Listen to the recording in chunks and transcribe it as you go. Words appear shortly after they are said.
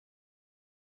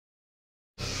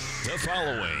The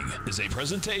following is a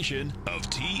presentation of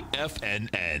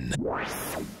TFNN.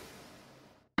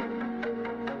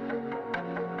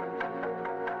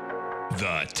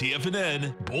 The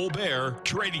TFNN Bull Bear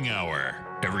Trading Hour.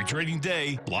 Every trading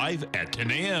day, live at 10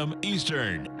 a.m.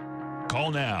 Eastern. Call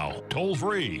now, toll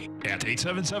free at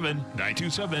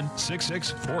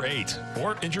 877-927-6648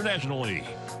 or internationally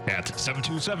at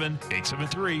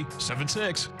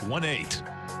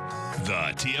 727-873-7618.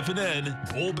 The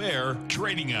TFNN Bull Bear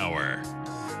Trading Hour.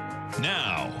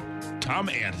 Now, Tom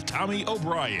and Tommy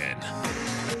O'Brien.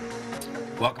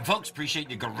 Welcome, folks. Appreciate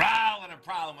you growling and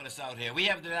prowling with us out here. We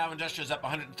have the Dow Industrials up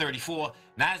 134,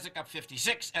 Nasdaq up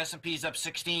 56, S&P's up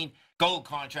 16, gold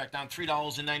contract down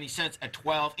 $3.90 at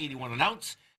 $12.81 an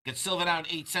ounce. Get silver down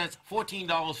 8 cents,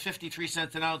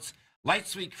 $14.53 an ounce. Light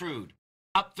sweet crude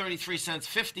up 33 cents,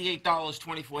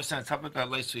 $58.24. How about that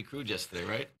light sweet crude yesterday,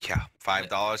 right? Yeah,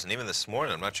 $5. And even this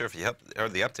morning, I'm not sure if you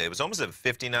heard the update. It was almost at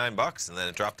 59 bucks, and then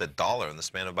it dropped $1 in the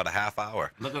span of about a half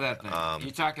hour. Look at that thing.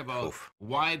 You talk about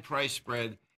wide price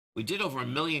spread. We did over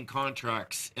 1 million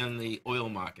contracts in the oil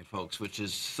market, folks, which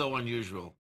is so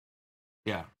unusual.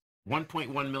 Yeah,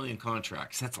 1.1 million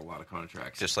contracts. That's a lot of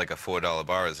contracts. Just like a $4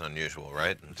 bar is unusual,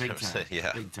 right? Big time.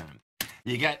 Yeah. Big time.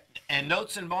 You got, and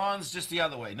notes and bonds just the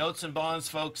other way. Notes and bonds,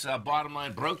 folks, bottom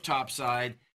line, broke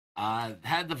topside,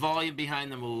 had the volume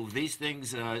behind the move. These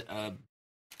things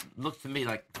look to me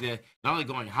like they're not only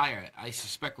going higher, I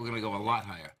suspect we're going to go a lot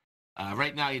higher.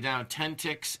 Right now, you're down 10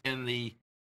 ticks in the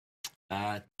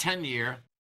 10-year,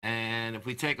 and if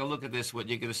we take a look at this, what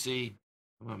you're going to see,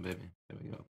 come on, baby, there we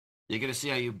go. You're going to see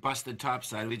how you busted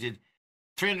topside. We did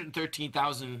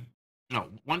 313,000. No,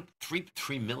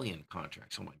 3 million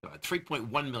contracts. Oh my God,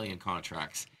 3.1 million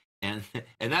contracts, and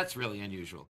that's really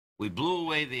unusual. We blew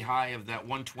away the high of that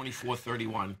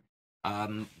 124.31.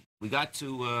 We got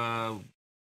to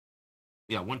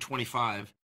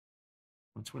 125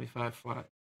 flat,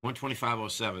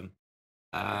 125.07.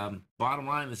 Bottom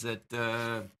line is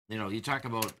that you talk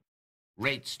about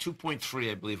rates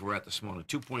 2.3. I believe we're at this morning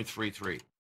 2.33,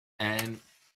 and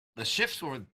the shifts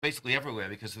were basically everywhere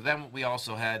because then we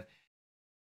also had.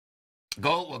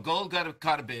 Gold, well, gold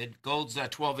caught a bid. Gold's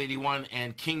at 12.81,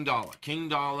 and King Dollar. King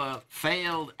Dollar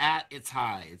failed at its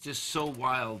high. It's just so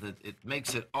wild that it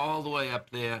makes it all the way up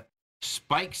there,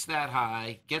 spikes that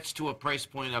high, gets to a price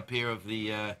point up here of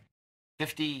the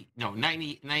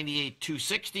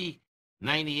 98.260,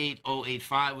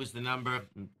 98.085 was the number.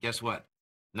 And guess what?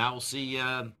 Now we'll see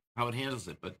how it handles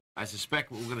it. But I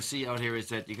suspect what we're going to see out here is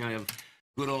that you're going to have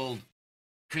good old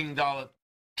King Dollar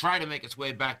try to make its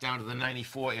way back down to the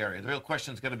 94 area. The real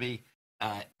question is going to be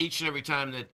each and every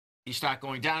time that you start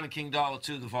going down in King Dollar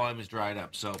 2, the volume is dried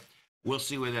up. So we'll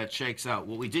see where that shakes out.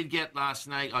 What we did get last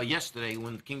night, or yesterday,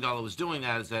 when King Dollar was doing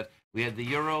that, is that we had the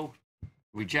euro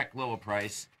reject lower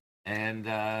price, and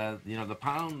the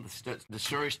pound, the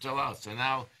story's still out. So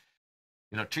now,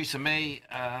 Theresa May.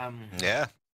 Yeah.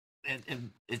 And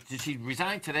did she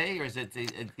resign today, or is it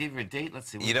give her a date? Let's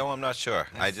see. I'm not sure.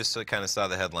 I just kind of saw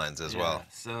the headlines as well.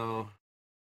 So,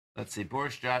 let's see.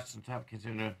 Boris Johnson, top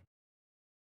contender.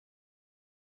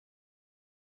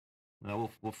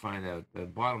 No, we'll find out. The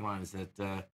bottom line is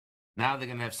that now they're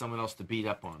going to have someone else to beat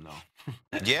up on, though.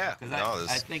 Yeah.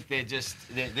 Because I think they're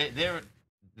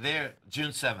June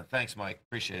 7th. Thanks, Mike.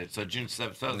 Appreciate it. So June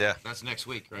 7th. So yeah. That's next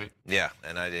week, right? Yeah,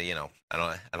 and I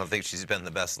don't think she's been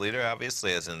the best leader,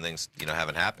 obviously, as in things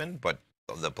haven't happened, but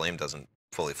the blame doesn't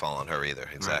fully fall on her either.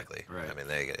 Exactly. Right. I mean,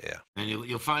 And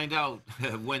you'll find out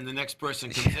when the next person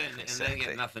comes in, and they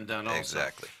get nothing done. Also,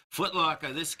 exactly. Foot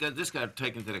Locker, this got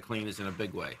taken to the cleaners in a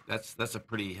big way. That's a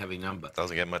pretty heavy number.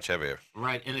 Doesn't get much heavier.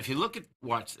 Right. And if you look at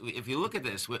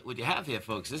this, what you have here,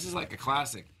 folks, this is like a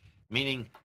classic, meaning.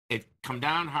 It come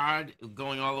down hard,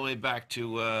 going all the way back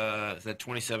to is that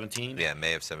 2017? Yeah,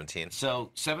 May of 17.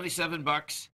 So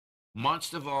 $77,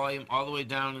 monster volume, all the way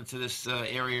down into this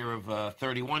area of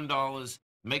 $31.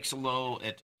 Makes a low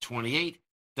at 28.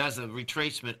 Does a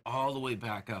retracement all the way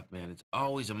back up, man. It's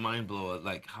always a mind blower,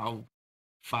 like how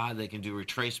far they can do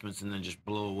retracements and then just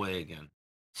blow away again.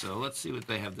 So let's see what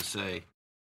they have to say.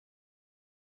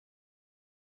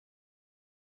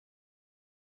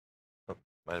 Oh,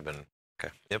 might have been.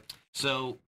 Okay. Yep.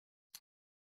 So,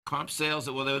 comp sales.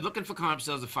 Well, they were looking for comp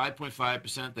sales of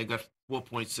 5.5%. They got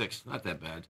 4.6. Not that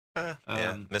bad.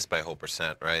 Yeah, missed by a whole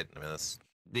percent, right? I mean, that's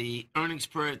the earnings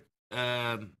per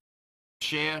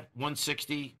share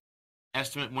 160,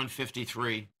 estimate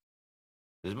 153.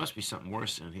 There must be something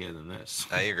worse in here than this.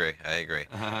 I agree.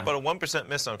 But a 1%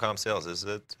 miss on comp sales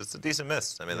it's a decent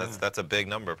miss. I mean, that's a big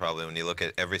number probably when you look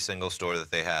at every single store that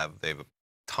they have. They have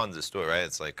tons of store, right?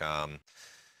 It's like,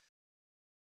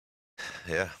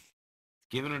 yeah.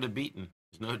 giving it a beating.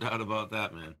 There's no doubt about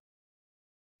that, man.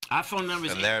 Our phone number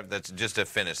is... And that's just a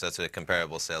finish. That's a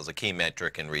comparable sales, a key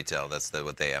metric in retail. That's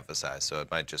what they emphasize. So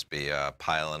it might just be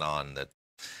piling on that,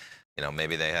 you know,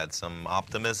 maybe they had some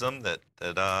optimism but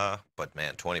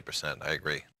man, 20%, I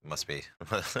agree. Must be,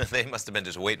 they must have been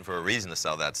just waiting for a reason to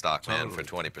sell that stock, man, for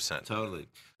 20%. Totally.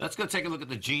 Let's go take a look at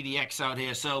the GDX out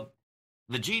here. So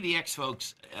the GDX,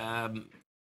 folks,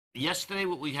 yesterday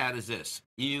what we had is this.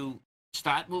 You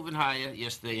start moving higher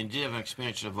yesterday and did have an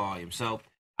expansion of volume. So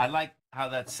I like how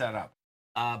that's set up.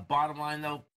 Bottom line,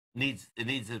 though, it needs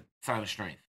a sign of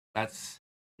strength. That's,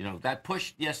 you know, that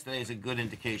push yesterday is a good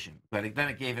indication, but then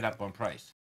it gave it up on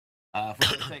price. If we're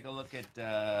going to take a look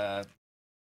at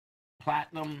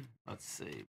platinum, let's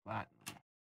see, platinum,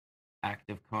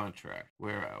 active contract.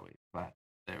 Where are we?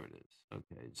 There it is.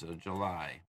 Okay, so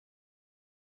July.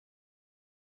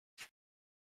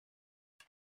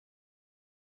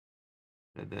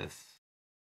 Look at this.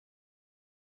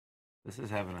 This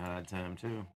is having a hard time,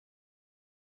 too.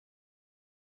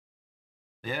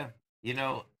 Yeah, you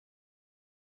know,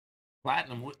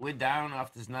 platinum, we're down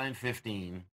off this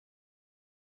 915.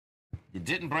 You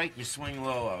didn't break your swing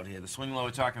low out here. The swing low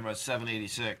we're talking about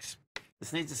 786.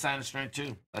 This needs a sign of strength,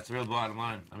 too. That's the real bottom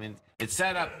line. I mean, it's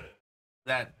set up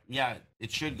that, yeah,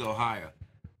 it should go higher,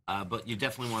 but you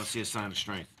definitely want to see a sign of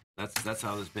strength. That's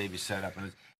how this baby's set up. And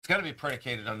it's got to be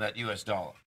predicated on that U.S.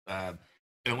 dollar. And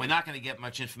we're not going to get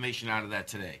much information out of that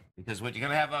today, because what you're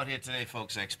going to have out here today,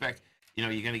 folks, I expect, you know,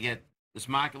 you're going to get, this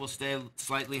market will stay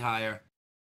slightly higher.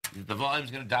 The volume's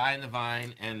going to die in the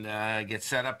vine and get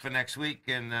set up for next week.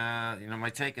 And, you know, my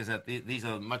take is that these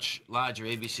are much larger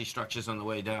ABC structures on the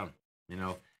way down. You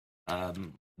know,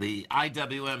 the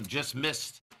IWM just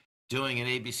missed doing an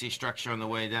ABC structure on the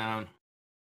way down.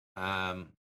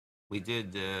 We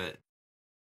did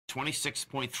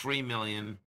 26.3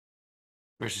 million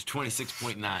versus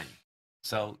 26.9.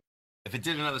 So if it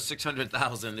did another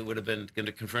 600,000, it would have been going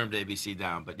to confirmed ABC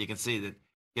down. But you can see that,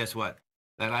 guess what?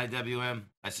 That IWM,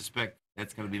 I suspect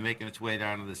that's going to be making its way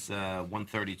down to this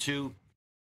 132.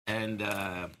 And,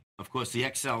 of course, the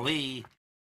XLE,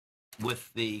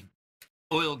 with the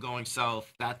oil going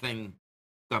south, that thing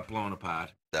got blown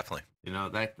apart. Definitely. You know,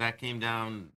 that came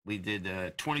down. We did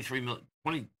 23 million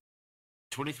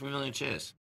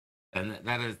shares. And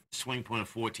that is a swing point of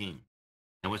 14.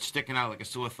 And what's sticking out like a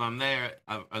sore thumb there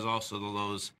is also the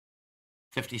lows.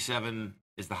 57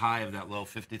 is the high of that low.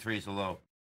 53 is the low.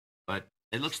 But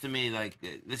it looks to me like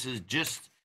this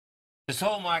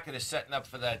whole market is setting up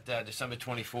for that December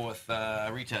 24th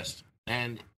retest.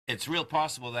 And it's real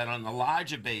possible that on the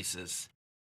larger basis,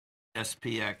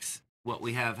 SPX, what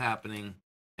we have happening,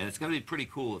 and it's going to be pretty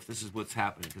cool if this is what's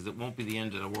happening, because it won't be the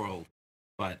end of the world,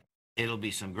 but it'll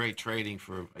be some great trading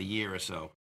for a year or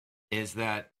so, is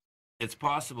that it's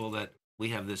possible that we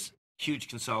have this huge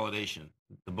consolidation.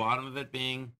 The bottom of it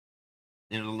being,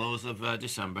 you know, the lows of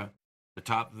December, the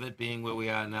top of it being where we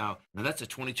are now. Now, that's a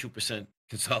 22%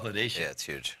 consolidation. Yeah, it's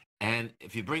huge. And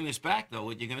if you bring this back, though,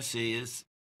 what you're going to see is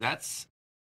that's,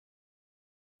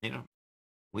 you know,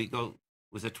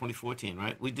 was that 2014,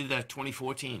 right? We did that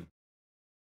 2014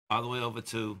 all the way over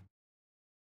to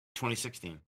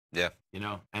 2016. Yeah. You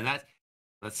know, and that,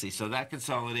 let's see, so that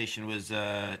consolidation was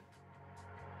that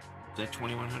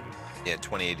 2100? Yeah,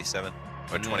 2087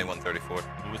 or 2134.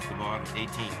 And what's the bottom? 18.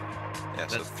 Yeah,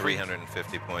 so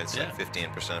 350 points, yeah. Like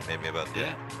 15% maybe about that.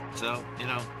 Yeah. So, you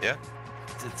know. Yeah.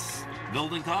 It's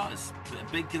building cause. A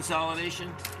big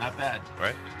consolidation, not bad.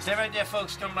 Right. Stay right there,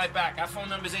 folks. Come right back. Our phone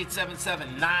number is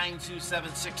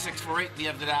 877-927-6648. We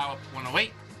have the Dow up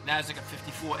 108. NASDAQ up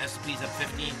 54. S&P's up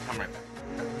 15. Come right back.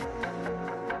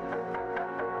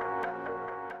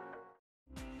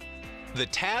 The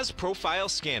TAS Profile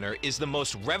Scanner is the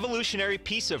most revolutionary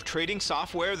piece of trading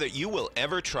software that you will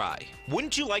ever try.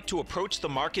 Wouldn't you like to approach the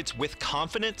markets with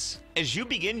confidence? As you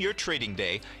begin your trading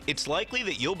day, it's likely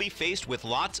that you'll be faced with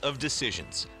lots of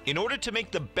decisions. In order to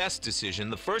make the best decision,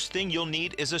 the first thing you'll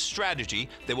need is a strategy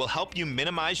that will help you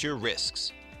minimize your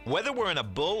risks. Whether we're in a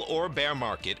bull or bear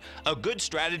market, a good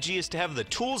strategy is to have the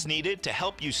tools needed to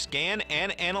help you scan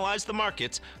and analyze the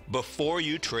markets before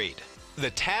you trade.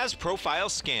 The TAS Profile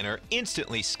Scanner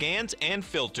instantly scans and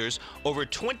filters over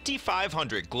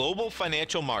 2,500 global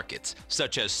financial markets,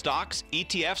 such as stocks,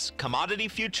 ETFs, commodity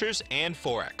futures, and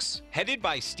Forex. Headed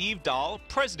by Steve Dahl,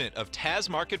 president of TAS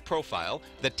Market Profile,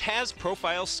 the TAS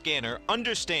Profile Scanner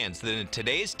understands that in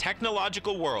today's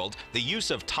technological world, the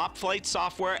use of top-flight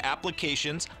software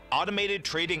applications, automated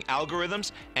trading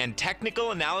algorithms, and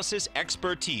technical analysis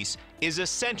expertise is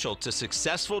essential to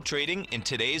successful trading in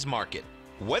today's market.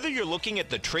 Whether you're looking at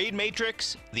the trade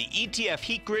matrix, the ETF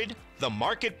heat grid, the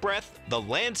market breadth, the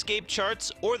landscape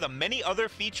charts, or the many other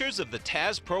features of the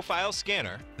TAS Profile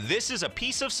Scanner, this is a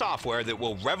piece of software that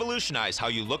will revolutionize how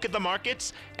you look at the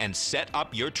markets and set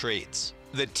up your trades.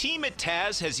 The team at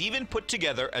TAS has even put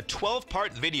together a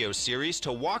 12-part video series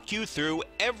to walk you through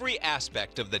every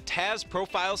aspect of the TAS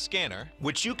Profile Scanner,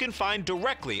 which you can find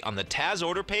directly on the TAS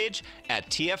order page at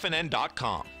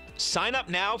TFNN.com. Sign up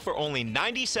now for only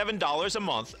 $97 a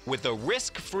month with a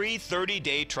risk-free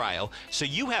 30-day trial, so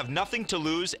you have nothing to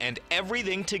lose and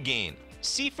everything to gain.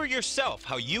 See for yourself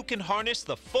how you can harness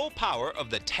the full power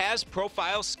of the TAS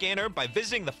Profile Scanner by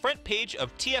visiting the front page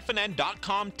of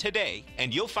TFNN.com today,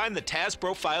 and you'll find the TAS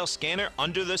Profile Scanner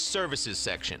under the Services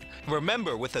section.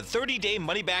 Remember, with a 30-day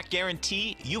money-back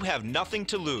guarantee, you have nothing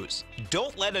to lose.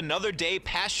 Don't let another day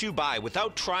pass you by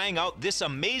without trying out this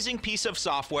amazing piece of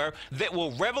software that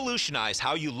will revolutionize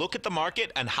how you look at the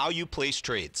market and how you place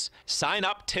trades. Sign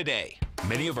up today.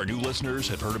 Many of our new listeners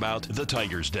have heard about The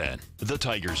Tiger's Den. The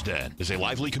Tiger's Den is a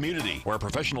lively community where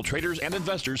professional traders and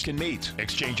investors can meet,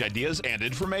 exchange ideas and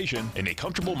information in a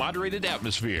comfortable, moderated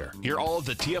atmosphere. Hear all of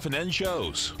the TFNN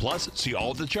shows, plus see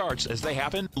all of the charts as they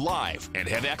happen live and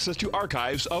have access to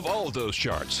archives of all of those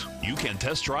charts. You can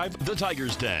test drive The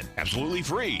Tiger's Den absolutely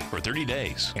free for 30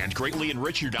 days and greatly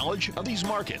enrich your knowledge of these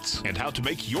markets and how to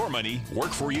make your money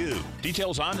work for you.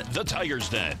 Details on The Tiger's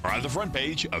Den are on the front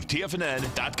page of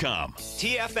TFNN.com.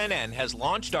 TFNN has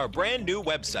launched our brand new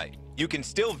website. You can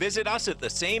still visit us at the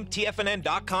same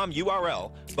TFNN.com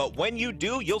URL, but when you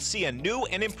do, you'll see a new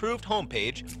and improved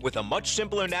homepage with a much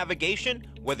simpler navigation,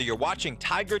 whether you're watching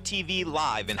Tiger TV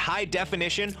live in high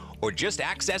definition or just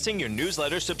accessing your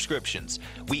newsletter subscriptions.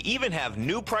 We even have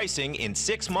new pricing in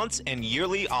 6 months and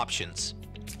yearly options.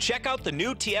 Check out the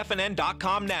new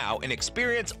TFNN.com now and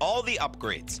experience all the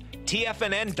upgrades.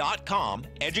 TFNN.com,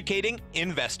 educating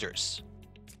investors.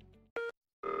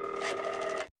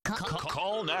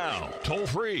 Call now, toll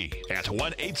free at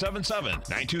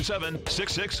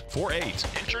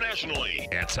 1-877-927-6648. Internationally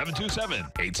at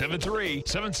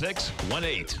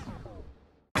 727-873-7618.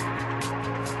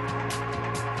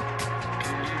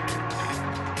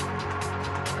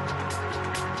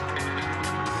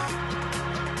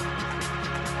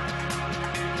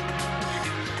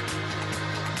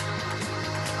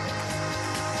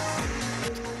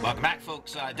 Welcome back,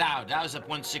 folks. Dow's up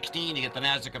 116. You get the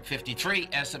Nasdaq up 53.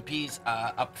 S&P's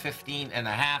up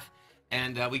 15.5.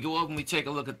 And we go over and we take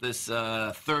a look at this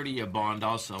 30-year bond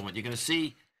also. What you're going to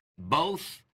see,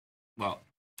 both, well,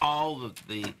 all of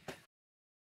the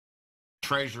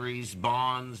treasuries,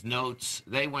 bonds, notes,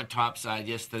 they went topside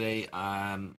yesterday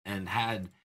and had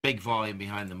big volume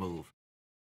behind the move.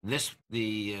 The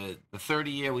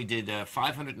 30-year, we did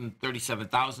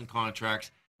 537,000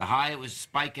 contracts. The high it was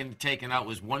spiking, taken out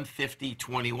was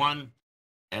 150.21,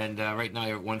 and right now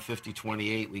you're at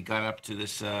 150.28. We got up to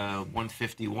this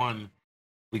 151.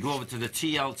 We go over to the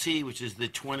TLT, which is the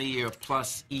 20-year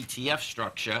plus ETF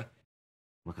structure.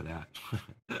 Look at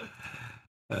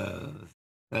that.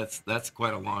 That's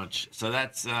quite a launch. So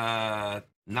that's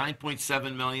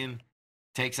 9.7 million,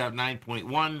 takes out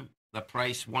 9.1. The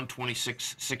price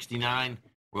 126.69.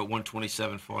 We're at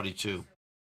 127.42,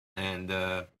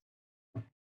 and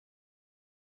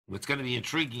what's going to be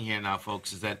intriguing here now,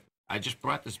 folks, is that I just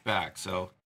brought this back, so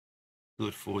do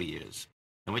it 4 years.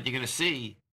 And what you're going to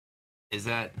see is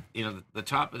that, you know, the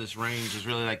top of this range is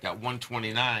really like that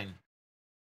 129.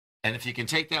 And if you can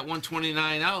take that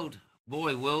 129 out,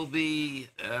 boy, we'll be,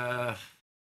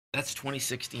 that's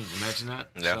 2016. Imagine that.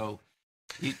 Yeah. So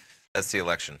That's the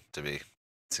election to be.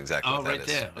 That's exactly what that right is.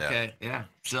 there. Yeah. Okay, yeah.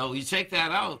 So you take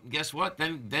that out, and guess what?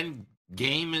 Then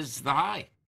game is the high,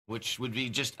 which would be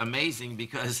just amazing,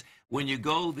 because when you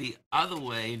go the other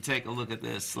way and take a look at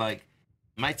this, like,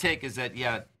 my take is that,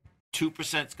 yeah,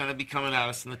 2% is going to be coming at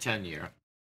us in the 10-year.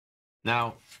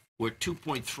 Now, we're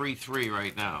 2.33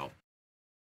 right now.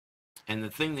 And the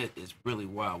thing that is really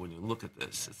wild when you look at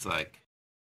this, it's like,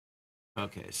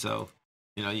 okay, so,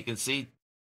 you know, you can see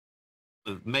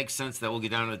it makes sense that we'll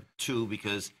get down to 2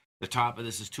 because the top of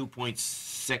this is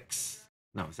 2.6.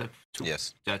 No, is that 2?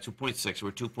 Yes. Yeah, 2.6.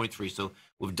 We're 2.3. So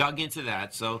we've dug into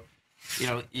that. So, you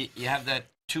know, you have that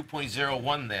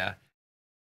 2.01 there.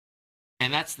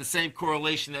 And that's the same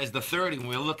correlation as the 30 when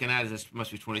we're looking at it. This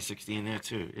must be 2016 there,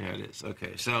 too. Yeah, it is.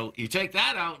 Okay. So you take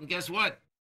that out, and guess what?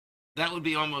 That would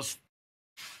be almost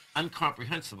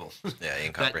incomprehensible. Yeah,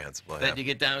 incomprehensible. that you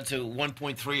get down to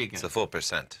 1.3 again. It's a full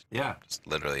percent. Yeah. It's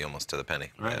literally almost to the penny.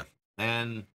 Right. Yeah.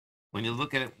 And when you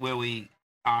look at it where we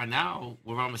are now,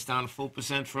 we're almost down a full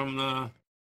percent from the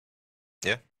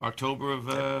October of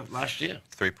last year.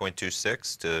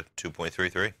 3.26 to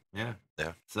 2.33. Yeah.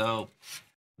 Yeah. So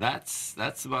that's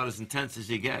about as intense as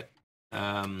you get.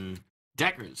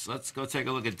 Deckers. Let's go take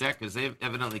a look at Deckers. They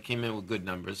evidently came in with good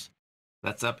numbers.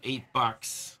 That's up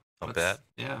 $8. Not bad.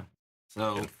 Yeah.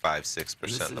 So And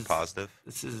 5-6% in the positive.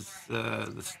 This is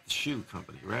the shoe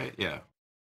company, right? Yeah.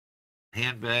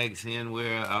 Handbags,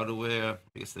 handwear, outerwear.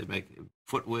 I guess they make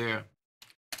footwear.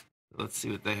 Let's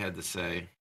see what they had to say.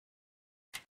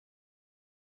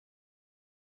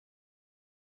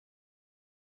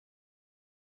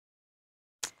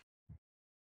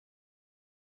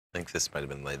 I think this might have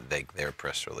been like their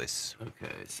press release.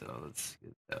 Okay, so let's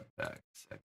get that back a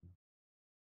second.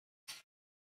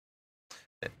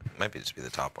 It might be just be the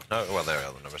top one. Oh, well, there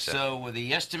are the numbers. Yeah. So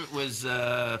the estimate was,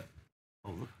 oh,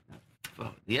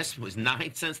 look, the estimate was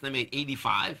 9 cents. They made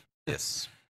 85. Yes.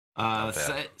 Not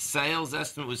bad. Sales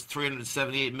estimate was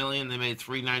 378 million. They made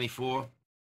 394.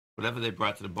 Whatever they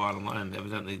brought to the bottom line,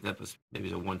 evidently that was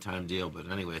maybe a one-time deal, but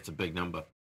anyway, it's a big number.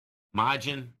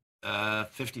 Margin,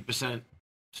 50%.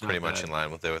 Pretty much in line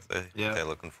with what they're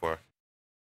looking for.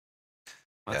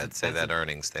 Yeah, I'd say that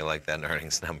earnings, they like that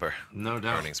earnings number. No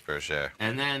doubt. Earnings per share.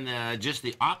 And then just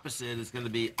the opposite is going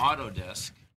to be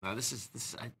Autodesk. Now this is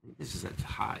at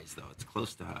highs though. It's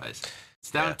close to highs.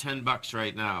 It's down $10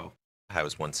 right now. High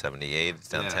was 178. It's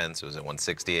down 10, so it was at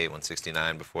 168,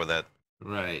 169 before that.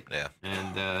 Right. Yeah.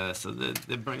 And so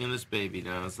they're bringing this baby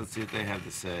down. So let's see what they have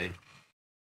to say.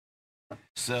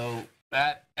 So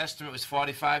that estimate was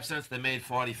 45 cents. They made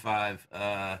 45.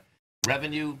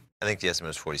 Revenue. I think the estimate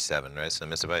was 47, right? So I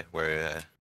missed it by where?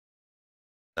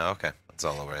 No, okay, that's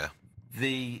all over. Yeah.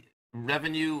 The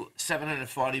revenue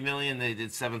 740 million. They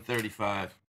did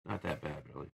 735. Not that bad,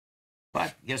 really.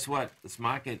 But guess what? This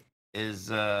market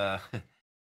is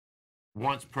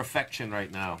wants perfection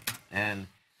right now, and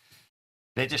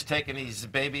they're just taking these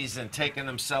babies and taking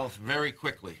themselves very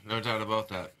quickly. No doubt about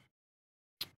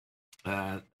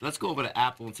that. Let's go over to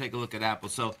Apple and take a look at Apple.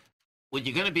 So what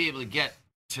you're going to be able to get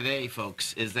today,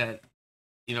 folks, is that,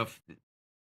 you know,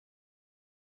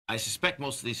 I suspect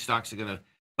most of these stocks are going to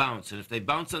bounce. And if they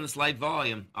bounce on this light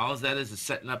volume, all that is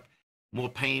setting up more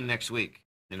pain next week,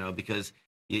 you know, because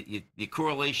your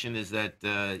correlation is that,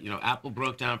 you know, Apple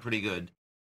broke down pretty good,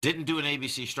 didn't do an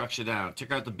ABC structure down,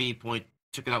 took out the B point,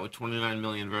 took it out with 29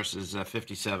 million versus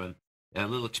 57. A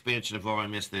little expansion of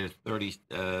volume yesterday, 30,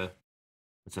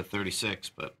 it's at 36,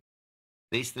 but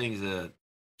these things are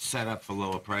set up for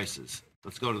lower prices.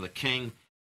 Let's go to the king.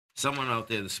 Someone out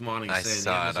there this morning I saying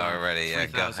saw it already. Yeah,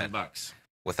 go ahead. $3,000.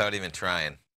 Without even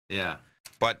trying. Yeah.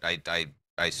 But I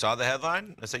saw the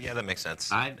headline. I said, yeah, that makes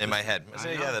sense. In my head. I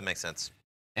said, yeah, that makes sense.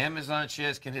 Amazon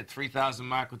shares can hit 3,000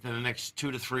 mark within the next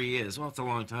 2 to 3 years. Well, it's a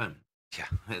long time. Yeah.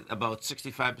 About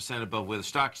 65% above where the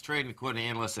stock's trading, according to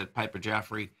analysts at Piper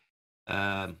Jaffray.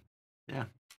 Yeah.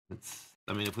 It's.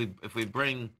 I mean, if we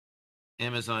bring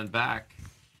Amazon back.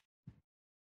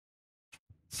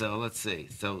 So let's see.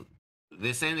 So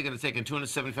they're saying they're going to take in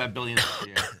 $275 billion this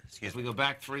year. If we go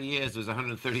back 3 years, it was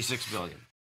 $136 billion.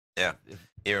 Yeah,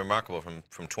 yeah, remarkable.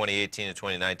 From 2018 to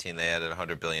 2019, they added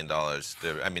 $100 billion. I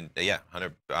mean, yeah,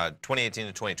 2018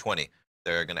 to 2020,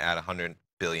 they're going to add $100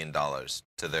 billion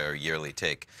to their yearly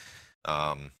take.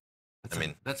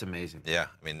 That's amazing. Yeah,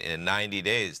 I mean, in 90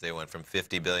 days, they went from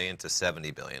 50 billion to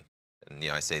 70 billion. And, you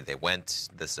know, I say they went,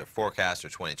 this is their forecast for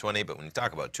 2020, but when you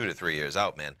talk about 2 to 3 years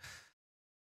out, man,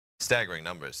 staggering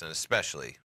numbers, and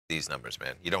especially these numbers,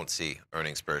 man. You don't see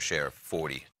earnings per share of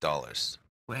 $40.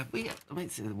 Well, let me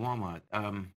see Walmart.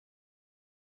 I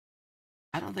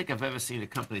don't think I've ever seen a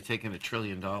company taking $1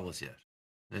 trillion yet.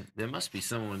 There must be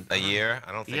someone. A year?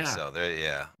 I don't think so.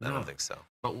 I No. don't think so.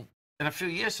 But in a few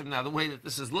years from now, the way that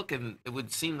this is looking, it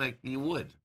would seem like you would.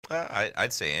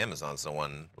 I'd say Amazon's the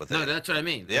one with it. No, that's what I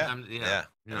mean. Yeah, yeah.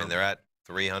 I mean, they're at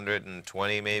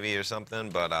 320 maybe or something,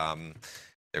 but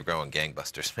they're growing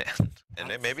gangbusters, man. And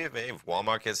maybe if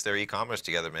Walmart gets their e-commerce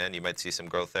together, man, you might see some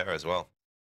growth there as well.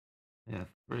 Yeah,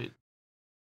 right.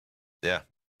 Yeah,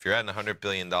 if you're adding $100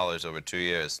 billion over 2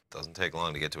 years, it doesn't take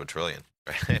long to get to $1 trillion,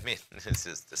 right? I mean, it's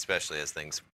just, especially as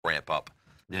things ramp up.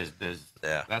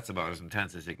 That's about as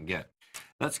intense as you can get.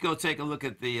 Let's go take a look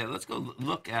at the. Let's go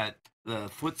look at the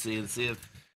FTSE and see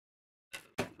if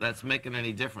that's making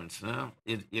any difference. No,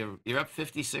 you're up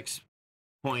 56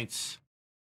 points.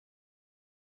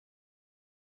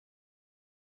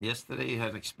 Yesterday you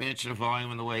had an expansion of volume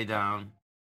on the way down.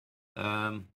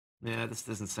 Yeah, this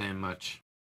isn't saying much.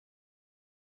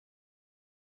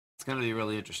 It's going to be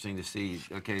really interesting to see.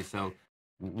 Okay, so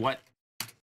what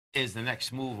is the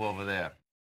next move over there?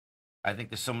 I think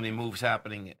there's so many moves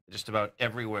happening just about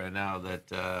everywhere now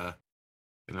that,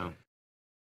 you know,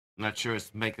 I'm not sure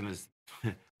it's making us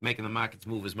making the markets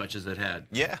move as much as it had.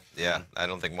 Yeah. I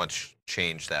don't think much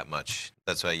changed that much.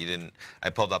 That's why you didn't. I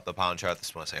pulled up the pound chart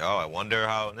this morning, say, oh, I wonder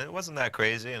how. And it wasn't that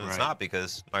crazy, and it's not,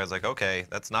 because I was like, okay,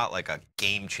 that's not like a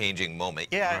game-changing moment.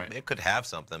 Yeah, it could have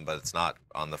something, but it's not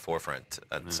on the forefront.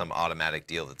 Some automatic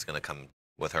deal that's going to come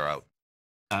with her out.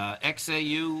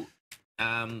 XAU,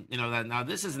 now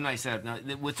this is a nice setup. Now,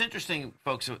 what's interesting,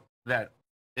 folks, that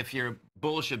if you're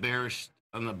bullish or bearish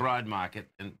on the broad market,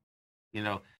 and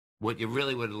what you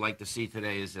really would like to see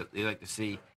today is that you like to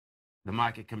see the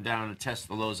market come down and test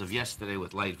the lows of yesterday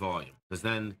with light volume, because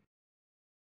then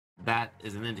that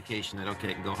is an indication that,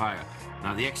 okay, it can go higher.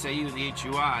 Now, the XAU and the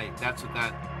HUI, that's what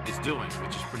that is doing,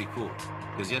 which is pretty cool,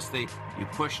 because yesterday you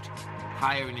pushed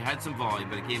higher and you had some volume,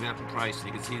 but it gave it up in price. And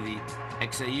you can see the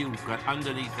XAU got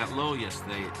underneath that low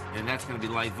yesterday, and that's going to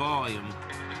be light volume.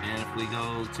 And if we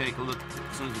go take a look,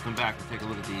 as soon as we come back, we'll take a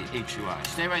look at the HUI.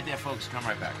 Stay right there, folks. Come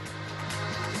right back.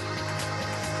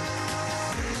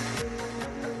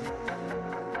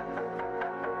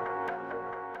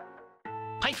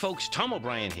 Hi folks, Tom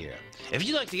O'Brien here. If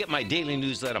you'd like to get my daily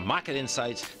newsletter, Market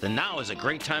Insights, then now is a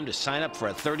great time to sign up for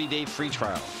a 30-day free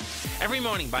trial. Every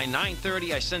morning by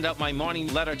 9:30, I send out my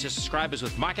morning letter to subscribers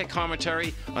with market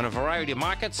commentary on a variety of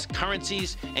markets,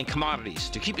 currencies, and commodities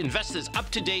to keep investors up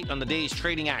to date on the day's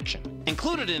trading action.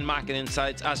 Included in Market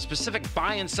Insights are specific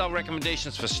buy and sell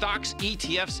recommendations for stocks,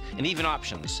 ETFs, and even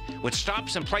options, with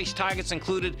stops and price targets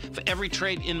included for every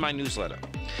trade in my newsletter.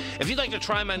 If you'd like to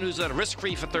try my newsletter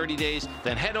risk-free for 30 days,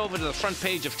 then head over to the front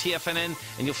page of TFNN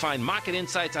and you'll find Market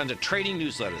Insights under Trading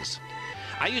Newsletters.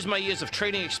 I use my years of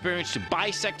trading experience to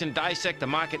bisect and dissect the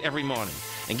market every morning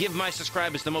and give my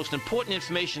subscribers the most important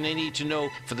information they need to know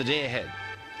for the day ahead.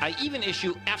 I even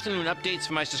issue afternoon updates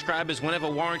for my subscribers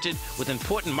whenever warranted with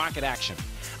important market action.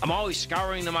 I'm always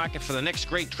scouring the market for the next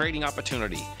great trading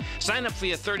opportunity. Sign up for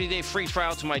your 30-day free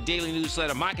trial to my daily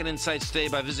newsletter, Market Insights, today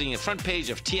by visiting the front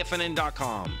page of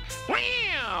TFNN.com.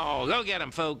 Wow! Go get 'em,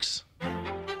 folks.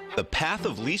 The Path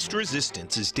of Least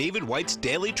Resistance is David White's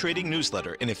daily trading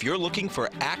newsletter, and if you're looking for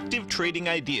active trading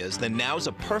ideas, then now's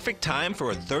a perfect time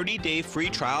for a 30-day free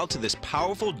trial to this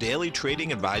powerful daily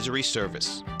trading advisory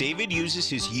service. David uses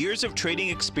his years of trading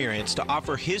experience to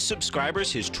offer his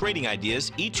subscribers his trading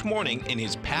ideas each morning in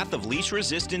his Path of Least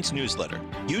Resistance newsletter.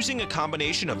 Using a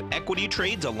combination of equity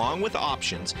trades along with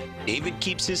options, David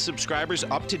keeps his subscribers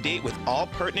up to date with all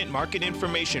pertinent market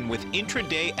information with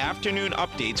intraday afternoon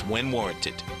updates when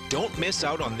warranted. Don't miss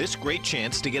out on this great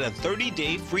chance to get a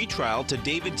 30-day free trial to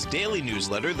David's daily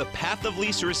newsletter, The Path of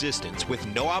Least Resistance, with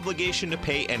no obligation to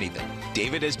pay anything.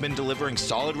 David has been delivering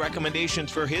solid recommendations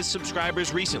for his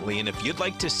subscribers recently, and if you'd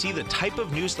like to see the type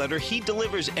of newsletter he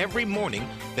delivers every morning,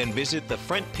 then visit the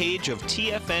front page of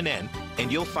TFNN and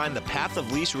you'll find The Path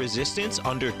of Least Resistance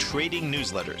under Trading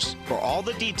Newsletters. For all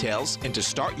the details and to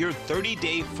start your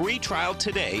 30-day free trial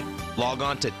today, log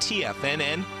on to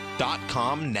TFNN.com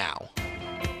now.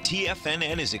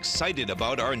 TFNN is excited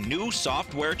about our new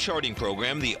software charting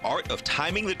program, The Art of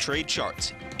Timing the Trade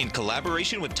Charts. In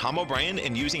collaboration with Tom O'Brien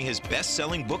and using his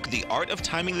best-selling book, The Art of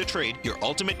Timing the Trade, Your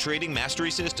Ultimate Trading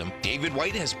Mastery System, David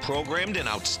White has programmed an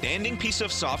outstanding piece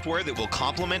of software that will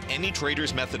complement any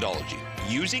trader's methodology.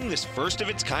 Using this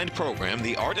first-of-its-kind program,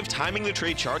 The Art of Timing the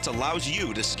Trade Charts allows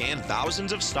you to scan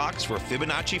thousands of stocks for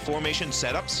Fibonacci formation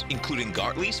setups, including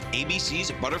Gartley's,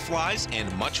 ABC's, butterflies,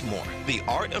 and much more. The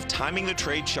Art of Timing the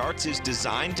Trade Charts is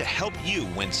designed to help you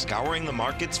when scouring the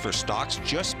markets for stocks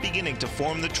just beginning to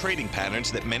form the trading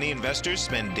patterns that many investors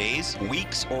spend days,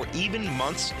 weeks, or even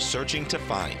months searching to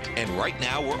find. And right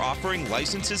now, we're offering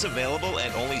licenses available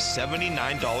at only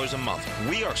 $79 a month.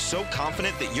 We are so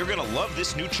confident that you're going to love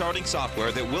this new charting software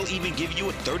that will even give you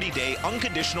a 30-day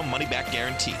unconditional money-back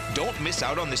guarantee. Don't miss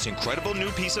out on this incredible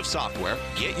new piece of software.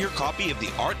 Get your copy of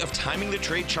The Art of Timing the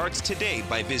Trade Charts today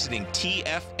by visiting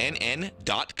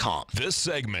TFNN.com. This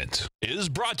segment is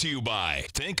brought to you by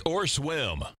Think or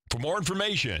Swim. For more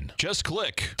information, just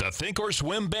click the Think or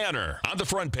Swim banner on the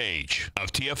front page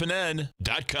of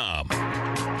TFNN.com.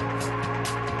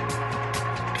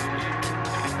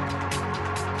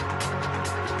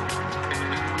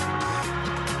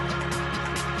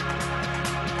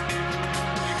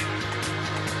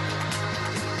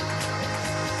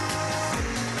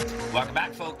 Welcome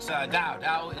back, folks.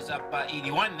 Dow is up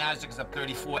 81, Nasdaq is up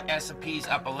 34, S&P's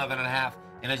up 11.5.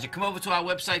 And as you come over to our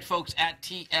website, folks, at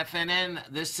TFNN,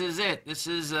 this is it. This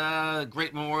is a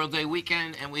great Memorial Day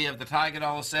weekend, and we have the Tiger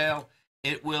Dollar sale.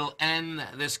 It will end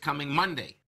this coming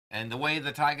Monday. And the way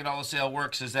the Tiger Dollar sale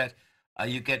works is that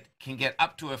you can get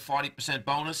up to a 40%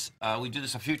 bonus. We do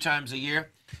this a few times a year.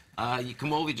 You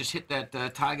come over, you just hit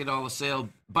that Tiger Dollar sale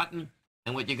button.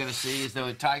 And what you're going to see is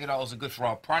the Tiger dollars are good for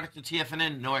all product in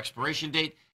TFNN, no expiration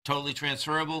date, totally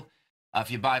transferable. If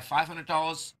you buy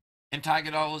 $500 in Tiger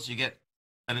dollars, you get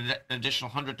an additional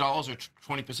 $100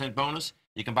 or 20% bonus.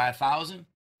 You can buy 1,000,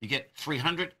 you get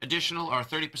 300 additional or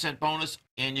 30% bonus,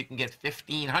 and you can get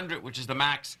 1,500, which is the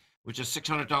max, which is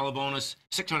 $600 bonus,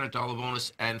 $600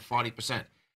 bonus, and 40%.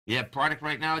 You have product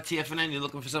right now at TFNN. You're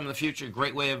looking for some in the future.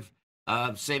 Great way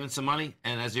of saving some money.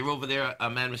 And as you're over there,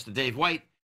 man, Mr. Dave White.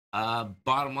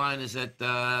 Bottom line is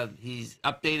that he's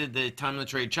updated the time of the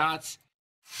trade charts,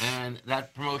 and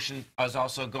that promotion is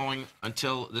also going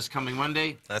until this coming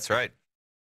Monday. That's right.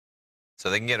 So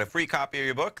they can get a free copy of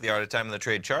your book, The Art of Time in the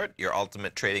Trade Chart, your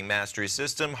ultimate trading mastery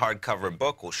system, hardcover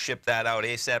book. We'll ship that out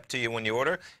ASAP to you when you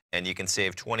order, and you can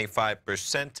save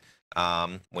 25%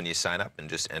 when you sign up and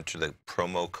just enter the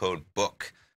promo code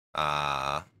BOOK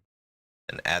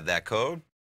and add that code,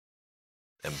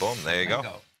 and boom, there you go.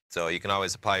 So you can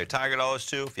always apply your Tiger dollars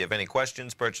too. If you have any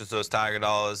questions, purchase those Tiger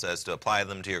dollars as to apply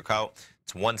them to your account.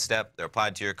 It's one step. They're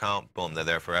applied to your account. Boom, they're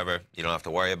there forever. You don't have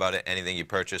to worry about it. Anything you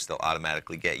purchase, they'll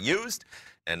automatically get used.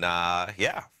 And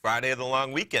yeah, Friday of the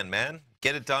long weekend, man.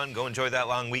 Get it done. Go enjoy that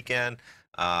long weekend.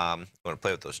 You want to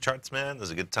play with those charts, man?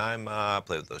 There's a good time.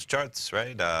 Play with those charts,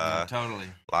 right? Yeah, totally.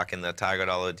 Lock in the Tiger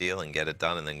dollar deal and get it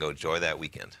done, and then go enjoy that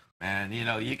weekend. And, you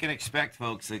know, you can expect,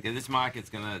 folks, like, this market's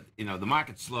going to, you know, the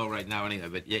market's slow right now anyway,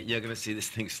 but you're going to see this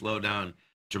thing slow down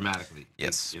dramatically.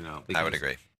 Yes, you know, I would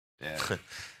agree. Yeah.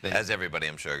 As everybody,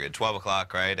 I'm sure, agreed. 12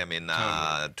 o'clock, right? I mean,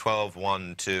 12,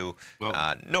 1, 2.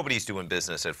 Well, nobody's doing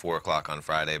business at 4 o'clock on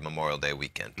Friday, Memorial Day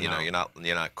weekend. You know, you're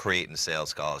not creating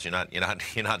sales calls. You're not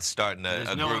starting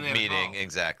a no group meeting.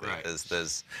 Exactly. Right.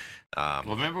 Well,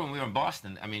 remember when we were in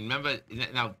Boston? I mean, remember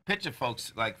now, picture,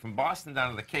 folks, like from Boston down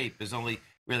to the Cape is only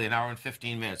really an hour and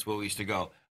 15 minutes where we used to go.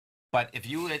 But if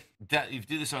you do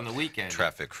this on the weekend,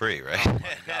 traffic free, right? Oh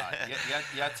my God!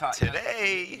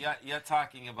 Today, you're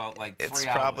talking about like 3 hours.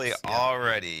 It's probably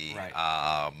already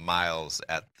right. miles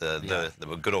at the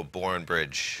good old Bourne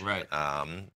Bridge, right?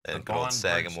 And good old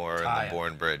Sagamore and the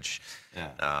Bourne Bridge,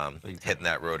 hitting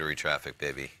that rotary traffic,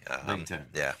 baby. Big time.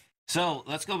 Yeah. So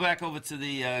let's go back over to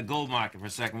the gold market for a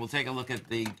second. We'll take a look at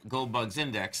the Gold Bugs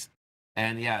Index,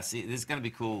 and yeah, see, this is going to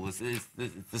be cool. It's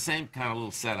the same kind of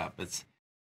little setup. It's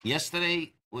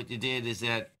yesterday, what you did is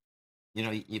that, you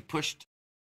know, you pushed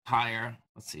higher.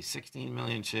 Let's see, 16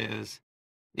 million shares.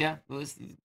 Yeah, it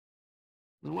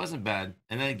wasn't bad.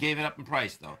 And then it gave it up in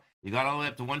price, though. You got all the way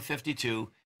up to 152,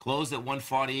 closed at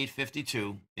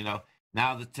 148.52. You know,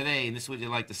 now today, and this is what you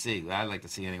like to see. I'd like to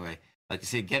see anyway. Like to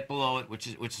see it get below it, which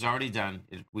is already done.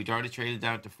 We'd already traded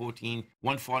down to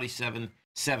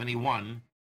 147.71,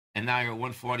 and now you're at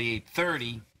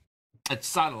 148.30. It's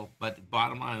subtle, but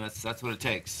bottom line, that's what it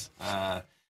takes.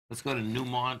 Let's go to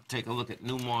Newmont. Take a look at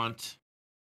Newmont.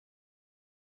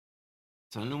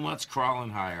 So Newmont's crawling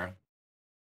higher.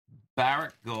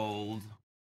 Barrick Gold.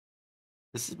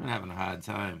 This has been having a hard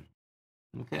time.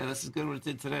 Okay, this is good what it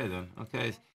did today then.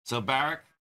 Okay, so Barrick,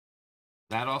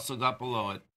 that also got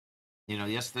below it. You know,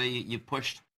 yesterday you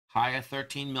pushed higher,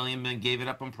 13 million, then gave it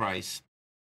up on price.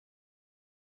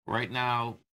 Right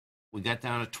now, we got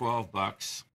down to 12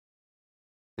 bucks.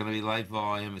 Going to be light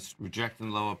volume. It's rejecting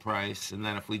lower price. And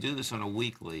then if we do this on a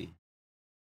weekly,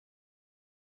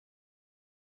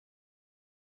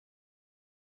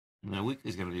 weekly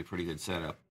is going to be a pretty good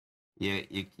setup.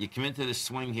 You come into this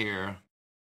swing here.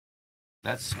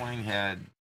 That swing had,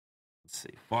 let's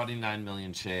see, 49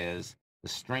 million shares. The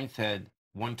strength had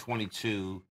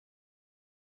 122,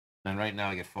 and right now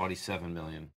I get 47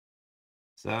 million.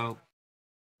 So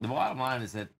the bottom line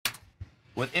is that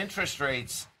with interest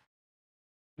rates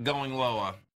going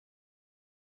lower,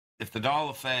 if the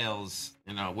dollar fails,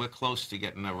 you know, we're close to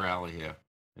getting a rally here,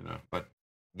 you know. But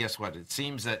guess what? It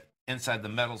seems that inside the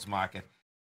metals market,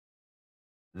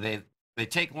 they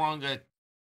take longer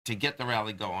to get the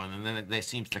rally going, and then it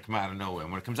seems to come out of nowhere.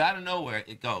 And when it comes out of nowhere,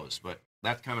 it goes. But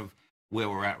that's kind of where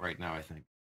we're at right now, I think.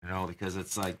 You know, because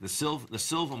it's like the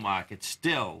silver market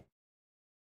still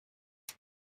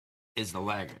is the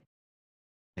laggard.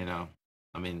 You know,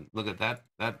 I mean, look at that.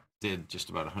 That did just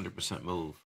about 100%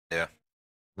 move. Yeah.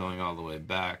 Going all the way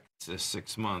back to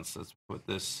 6 months. Let's put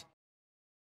this,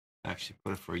 actually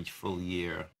put it for each full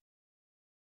year.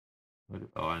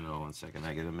 Oh, I know. 1 second.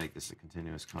 I got to make this a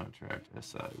continuous contract.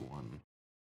 SI1.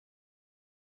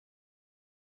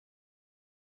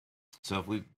 So if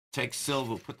we take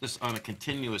silver, put this on a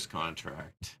continuous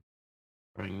contract,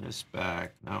 bring this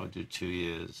back. Now we'll do 2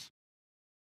 years.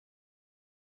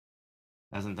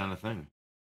 Hasn't done a thing.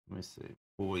 Let me see.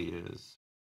 4 years.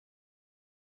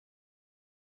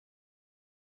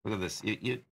 Look at this.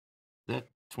 That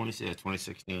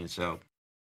 2016. So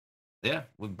Yeah,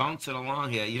 we're bouncing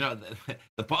along here. You know,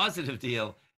 the positive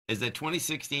deal is that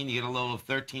 2016 you get a low of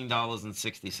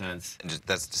 $13.60. And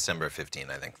that's December 15,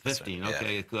 I think. 15, Yeah.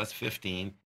 okay, that's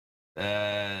 15.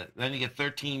 Then you get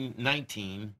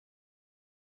 13.19,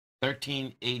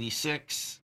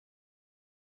 13.86,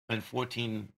 and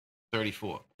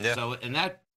 14.34. Yeah. So, and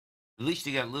that, at least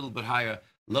you got a little bit higher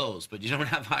lows, but you don't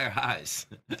have higher highs.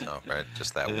 Oh, right,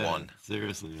 just that Yeah, one.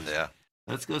 Seriously. Man. Yeah.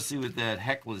 Let's go see what that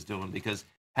Hekla's doing, because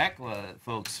Hekla,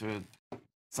 folks,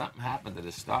 something happened to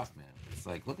this stock, man. It's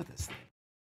like, look at this thing.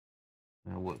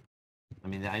 You know, what? I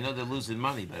mean, I know they're losing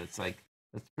money, but it's like,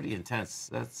 that's pretty intense.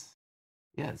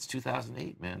 Yeah, it's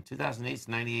 2008, man. 2008's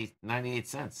 98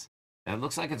 cents. And it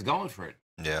looks like it's going for it.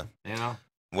 Yeah. You know?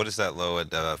 What is that low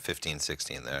at 15,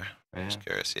 16 there? Yeah. Just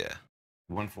curious, yeah.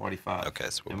 145. Okay,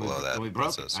 so we're And below that. And we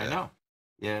broke So, it. I yeah. know.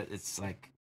 Yeah, it's like,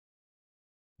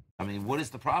 I mean, what is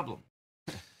the problem?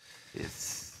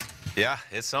 It's Yeah,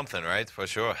 it's something, right? For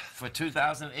sure. for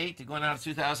 2008 to going out of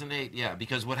 2008. Yeah,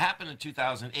 because what happened in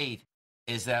 2008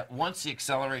 is that once the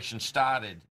acceleration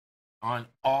started on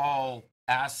all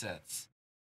assets,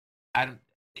 I don't,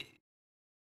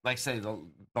 like say the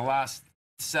last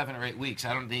 7 or 8 weeks,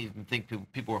 I don't even think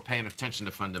people were paying attention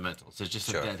to fundamentals. It's just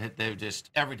Sure. that they just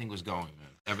everything was going, man.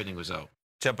 Everything was out.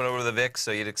 Jumping over to the VIX,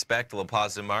 so you'd expect a little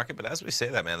positive market, but as we say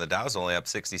that, man, the Dow's only up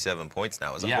 67 points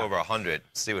now. It's up Yeah. over 100.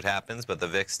 See what happens, but the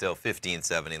VIX still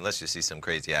 1570, unless you see some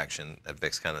crazy action. That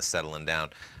VIX kind of settling down.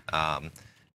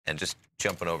 And just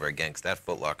jumping over again, because that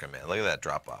Foot Locker, man, look at that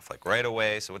drop off, like right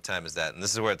away. So what time is that? And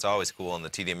this is where it's always cool on the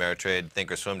TD Ameritrade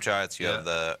Thinkorswim charts. You have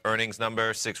the earnings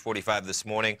number, 6:45 this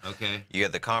morning. Okay. You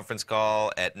had the conference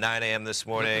call at 9 a.m. this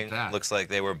morning. that. Looks like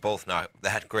they were both not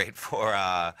that great for.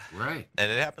 Right.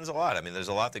 And it happens a lot. I mean, there's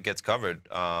a lot that gets covered.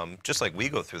 Just like we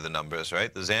go through the numbers,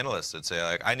 right? There's analysts that say,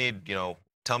 like, I need, you know,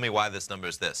 tell me why this number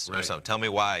is this, or Right. something. Tell me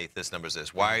why this number is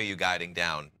this. Why are you guiding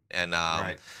down? And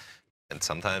Right. and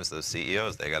sometimes those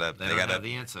CEOs, they gotta They don't have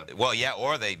the answer. well, yeah,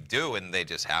 or they do, and they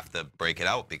just have to break it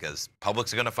out because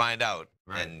publics are gonna find out,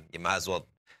 Right. and you might as well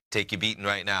take your beating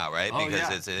right now, right? Oh, Because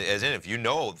yeah. it's as in if you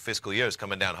know the fiscal year is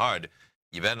coming down hard,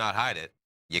 you better not hide it.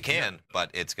 You can,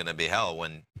 but it's gonna be hell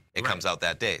when it comes out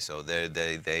that day. So they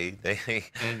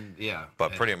And yeah.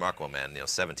 but and- pretty remarkable, man. You know,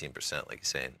 17%, like you're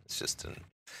saying, it's just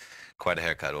quite a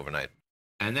haircut overnight.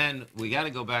 And then we got to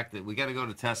go back. We got to go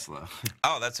to Tesla.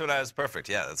 Oh, that's what I was perfect.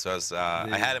 Yeah, that's what I was.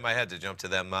 I had in my head to jump to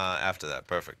them after that.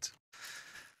 Perfect.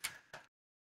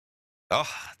 Oh,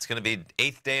 it's going to be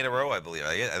 8th day in a row, I believe.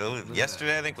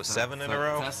 Yesterday, I think, was 7 in a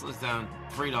row. Tesla's down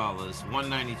 $3,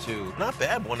 192. Not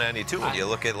bad, 192 when you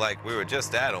look at, like, we were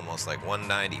just at almost like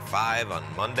 195 on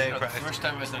Monday. You know, the first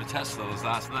time I was in a Tesla was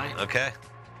last night. Okay,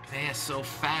 They are so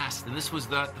fast, and this was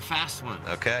the fast one.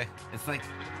 okay, It's like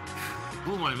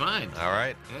blew my mind. all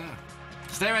right. Yeah.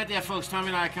 Stay right there, folks. Tommy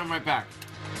and I come right back.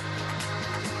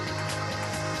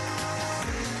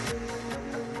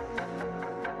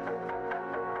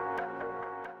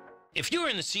 If you're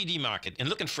in the CD market and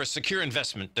looking for a secure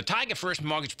investment, the Tiger First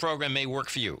Mortgage Program may work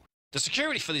for you. The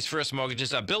security for these first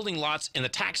mortgages are building lots in the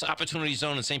Tax Opportunity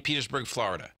Zone in St. Petersburg,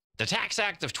 Florida. The Tax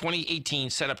Act of 2018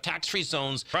 set up tax-free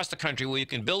zones across the country where you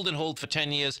can build and hold for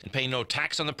 10 years and pay no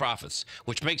tax on the profits,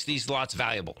 which makes these lots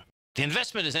valuable. The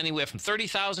investment is anywhere from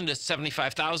 $30,000 to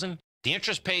 $75,000. The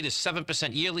interest paid is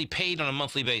 7% yearly, paid on a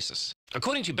monthly basis.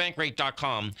 According to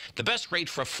Bankrate.com, the best rate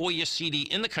for a 4-year CD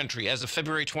in the country as of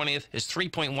February 20th is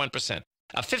 3.1%.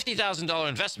 A $50,000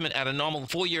 investment at a normal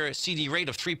 4-year CD rate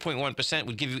of 3.1%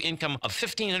 would give you income of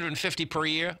 $1,550 per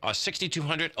year or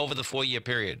 $6,200 over the 4-year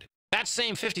period. That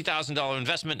same $50,000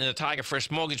 investment in the Tiger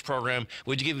First Mortgage Program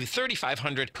would give you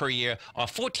 $3,500 per year or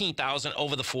 $14,000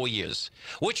 over the 4 years.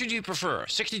 Which would you prefer,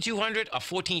 $6,200 or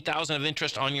 $14,000 of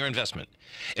interest on your investment?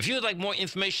 If you would like more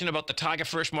information about the Tiger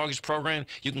First Mortgage Program,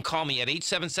 you can call me at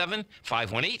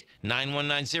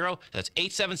 877-518-9190. That's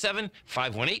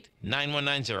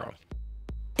 877-518-9190.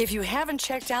 If you haven't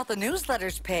checked out the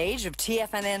newsletters page of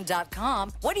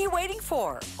TFNN.com, what are you waiting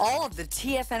for? All of the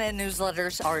TFNN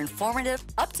newsletters are informative,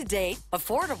 up-to-date,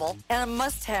 affordable, and a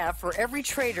must-have for every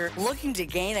trader looking to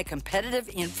gain a competitive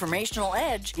informational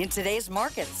edge in today's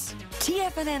markets.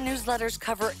 TFNN newsletters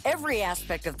cover every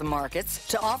aspect of the markets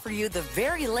to offer you the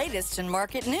very latest in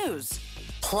market news.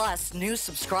 Plus, new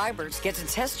subscribers get to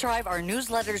test drive our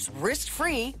newsletters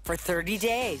risk-free for 30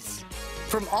 days.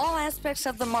 From all aspects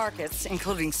of the markets,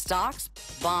 including stocks,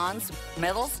 bonds,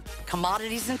 metals,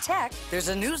 commodities, and tech, there's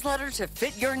a newsletter to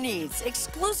fit your needs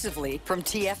exclusively from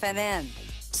TFNN.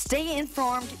 Stay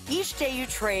informed each day you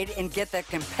trade and get that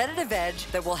competitive edge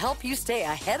that will help you stay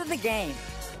ahead of the game.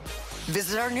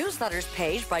 Visit our newsletters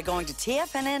page by going to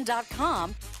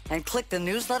TFNN.com and click the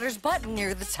newsletters button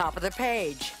near the top of the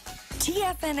page.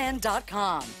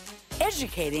 TFNN.com.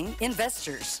 Educating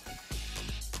investors.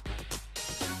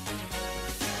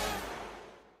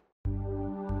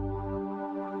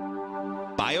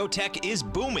 Biotech is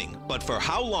booming, but for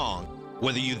how long?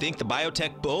 Whether you think the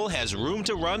biotech bull has room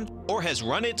to run or has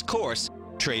run its course,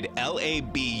 trade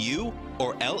LABU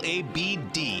or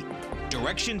LABD.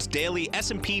 Directions Daily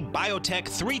S&P Biotech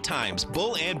 3 times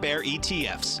bull and bear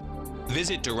ETFs.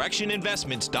 Visit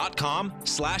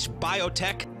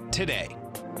directioninvestments.com/biotech today.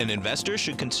 An investor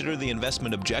should consider the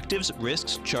investment objectives,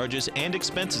 risks, charges, and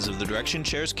expenses of the Direction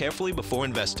shares carefully before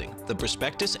investing. The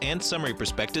prospectus and summary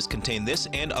prospectus contain this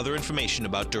and other information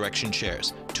about Direction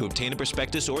shares. To obtain a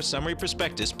prospectus or summary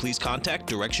prospectus, please contact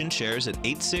Direction shares at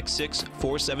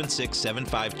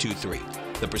 866-476-7523.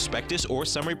 The prospectus or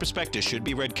summary prospectus should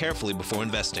be read carefully before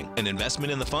investing. An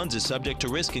investment in the funds is subject to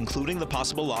risk, including the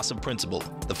possible loss of principal.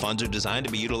 The funds are designed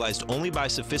to be utilized only by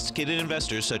sophisticated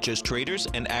investors such as traders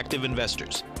and active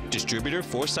investors. Distributor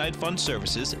Foreside Fund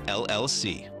Services,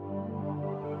 LLC.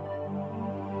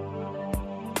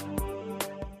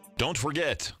 Don't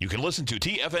forget, you can listen to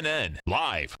TFNN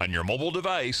live on your mobile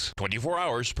device 24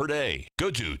 hours per day.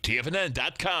 Go to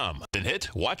TFNN.com, then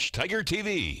hit Watch Tiger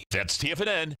TV. That's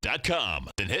TFNN.com,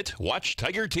 then hit Watch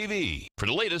Tiger TV for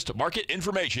the latest market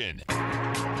information.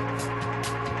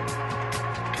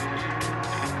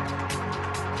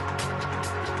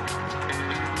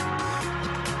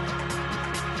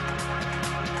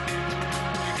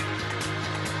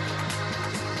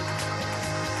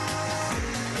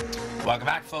 Welcome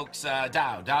back, folks.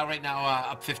 Dow right now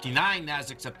up 59,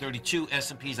 Nasdaq's up 32,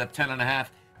 S&P's up 10.5,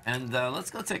 and let's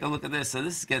go take a look at this. So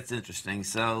this gets interesting.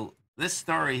 So this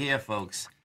story here, folks,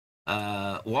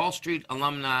 Wall Street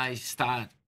alumni start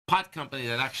pot company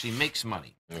that actually makes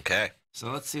money. Okay. So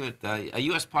let's see what a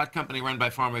U.S. pot company run by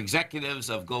former executives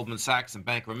of Goldman Sachs and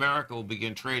Bank of America will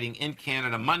begin trading in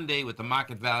Canada Monday with a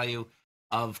market value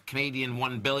of Canadian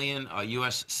 $1 billion or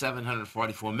U.S.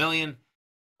 $744 million.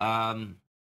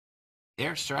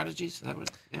 Air Strategies, is that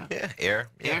what? Yeah. Air.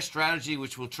 Air Strategy,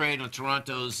 which will trade on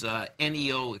Toronto's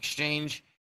NEO exchange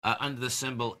under the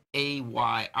symbol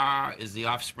AYR, is the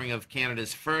offspring of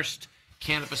Canada's first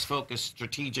cannabis-focused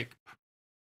strategic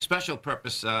special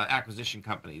purpose acquisition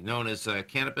company, known as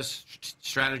Cannabis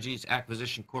Strategies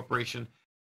Acquisition Corporation,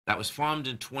 that was formed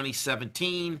in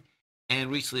 2017 and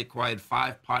recently acquired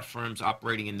 5 pot firms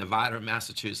operating in Nevada and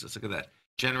Massachusetts. Look at that.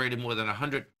 Generated more than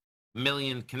 100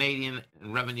 million Canadian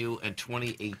in revenue in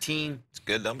 2018. It's a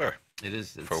good number. It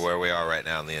is. For where we are right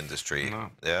now in the industry.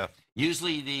 Yeah.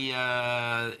 Usually the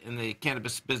in the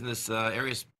cannabis business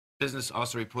areas, business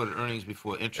also reported earnings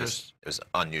before interest. It was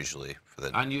unusually for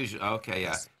the unusual. Okay,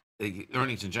 yeah. The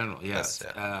earnings in general, yes.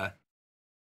 Yeah.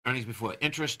 Earnings before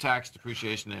interest, tax,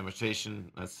 depreciation, and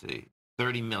amortization. Let's see,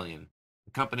 30 million.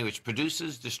 The company which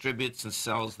produces, distributes, and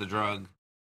sells the drug,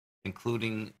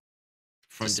 including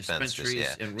from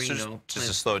dispensaries in Reno. So just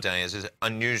to slow it down, it's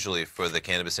unusually for the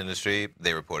cannabis industry,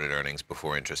 they reported earnings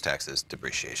before interest, taxes,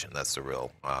 depreciation. That's the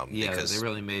real. Because they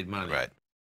really made money. Right.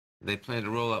 They plan to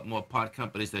roll out more pot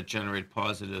companies that generate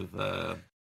positive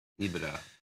EBITDA.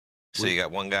 So you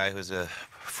got one guy who's a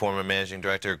former managing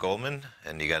director at Goldman,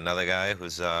 and you got another guy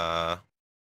who's a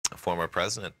former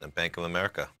president at Bank of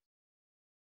America.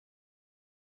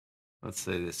 Let's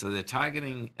say this. So they're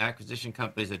targeting acquisition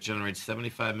companies that generate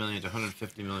 75 million to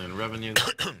 150 million in revenue.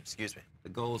 Excuse me. The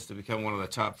goal is to become one of the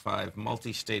top 5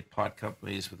 multi-state pot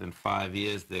companies within 5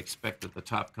 years. They expect that the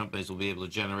top companies will be able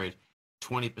to generate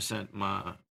 20%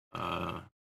 and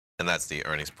that's the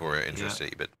earnings before interest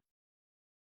EBIT.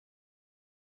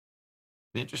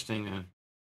 Interesting.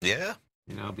 Yeah.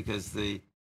 You know, because it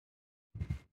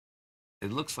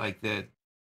looks like that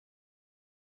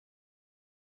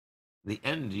the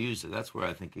end user, that's where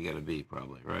I think you got to be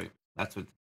probably, right? That's what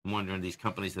I'm wondering, these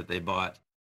companies that they bought,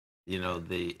 you know,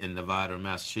 in Nevada or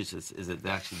Massachusetts, is it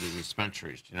actually the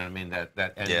dispensaries? You know what I mean?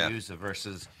 That end user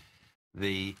versus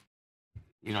the,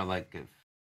 you know, like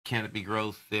Canopy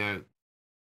Growth, they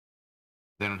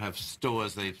don't have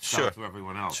stores, they sell to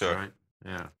everyone else, right?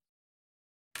 Yeah.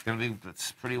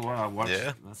 It's pretty wild.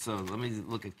 So let me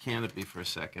look at Canopy for a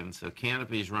second. So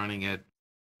Canopy's running at,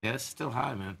 it's still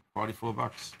high, man,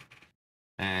 $44.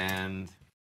 And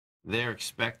they're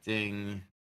expecting,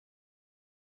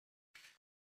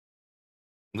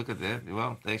 look at that.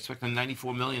 Well, they expect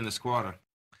 94 million this quarter.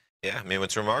 Yeah, I mean,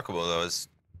 what's remarkable, though, is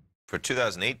for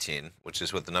 2018, which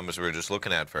is what the numbers we were just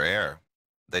looking at for Air,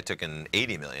 they took in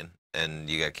 80 million, and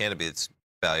you got Canopy that's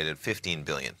valued at 15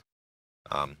 billion.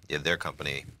 You have their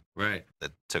company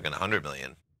that took in 100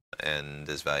 million and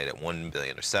is valued at 1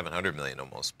 billion or 700 million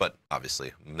almost, but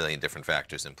obviously a million different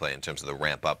factors in play in terms of the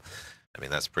ramp up. I mean,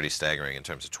 that's pretty staggering in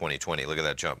terms of 2020. Look at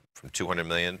that jump from 200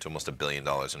 million to almost $1 billion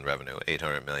in revenue,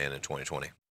 800 million in 2020.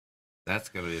 That's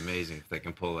going to be amazing if they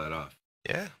can pull that off.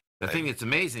 Yeah. The thing that's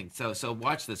amazing, so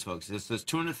watch this, folks. There's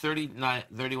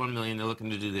 231 million they're looking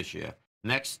to do this year.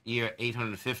 Next year,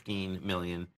 815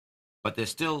 million. But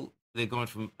they're going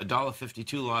from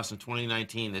 $1.52 loss in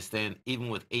 2019. They're staying, even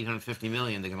with 850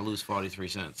 million, they're going to lose 43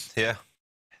 cents. Yeah.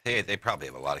 They probably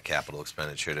have a lot of capital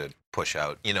expenditure to push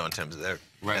out, you know, in terms of their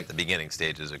at the beginning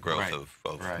stages of growth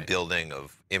of building,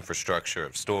 of infrastructure,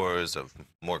 of stores, of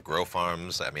more grow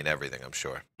farms. I mean, everything, I'm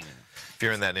sure. Yeah. If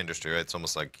you're in that industry, it's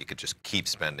almost like you could just keep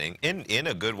spending in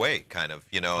a good way, kind of,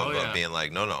 you know, of being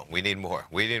like, no, we need more.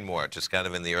 We need more. Just kind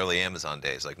of in the early Amazon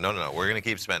days, like, no, we're going to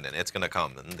keep spending. It's going to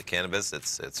come. And the cannabis,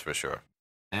 it's for sure.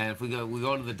 And if we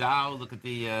go to the Dow, look at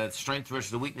the strength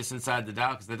versus the weakness inside the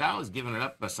Dow, because the Dow is giving it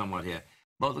up somewhat here.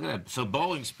 Well, look at that. So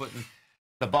Boeing's putting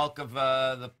the bulk of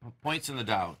the points in the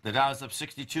Dow. The Dow's up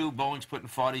 62. Boeing's putting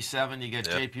 47. You get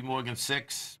J.P. Morgan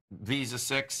 6, Visa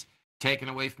 6, taken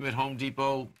away from it. Home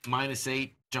Depot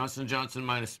 -8, Johnson & Johnson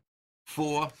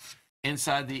 -4.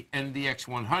 Inside the NDX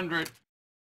 100,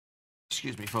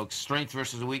 excuse me, folks. Strength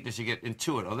versus the weakness. You get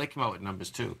Intuit. Oh, they come out with numbers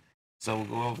too. So we'll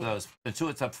go over those.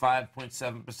 Intuit's up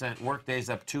 5.7%. Workday's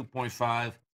up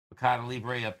 2.5%. Mercado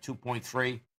Libre up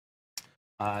 2.3%.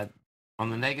 On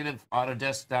the negative,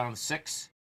 Autodesk down 6.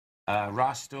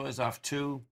 Ross Stores off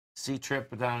 2.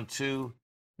 C-Trip down 2.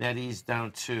 NetEase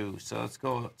down 2. So let's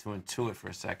go to Intuit for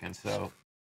a second. So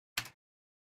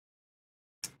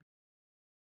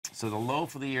the low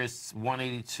for the year is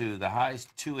 182. The high is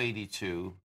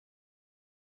 282.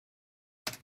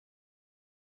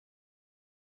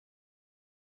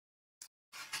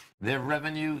 Their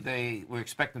revenue, they were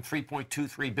expecting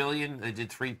 $3.23 billion. They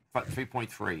did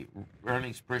 3.3.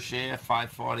 Earnings per share,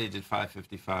 $5.40. They did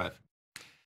 $5.55.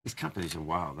 These companies are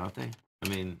wild, aren't they? I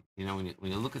mean, you know,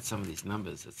 when you look at some of these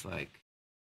numbers, it's like,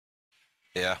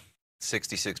 yeah,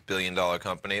 $66 billion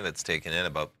company that's taking in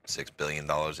about $6 billion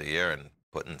a year and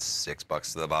putting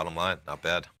 $6 to the bottom line. Not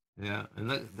bad. Yeah, and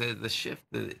the shift.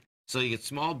 So you get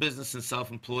small business and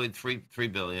self-employed,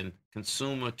 $3 billion.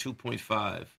 Consumer,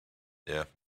 2.5. Yeah.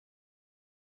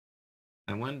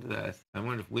 I wonder if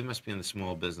we must be in the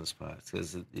small business part,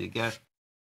 because you get,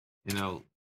 you know,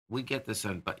 we get this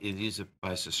on, but you use it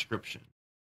by subscription.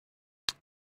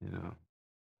 You know.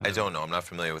 I don't know. I'm not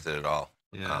familiar with it at all.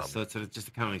 Yeah. So it's just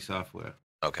accounting software.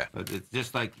 Okay. But it's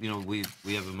just like, you know, we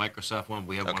have a Microsoft one.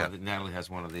 We have one of the, Natalie has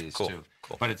one of these too.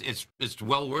 Cool. But it's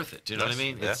well worth it. Do you know what I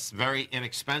mean? Yeah. It's very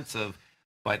inexpensive,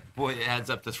 but boy, it adds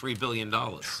up to $3 billion. You know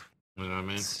what I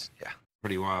mean? Yeah.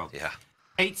 Pretty wild. Yeah.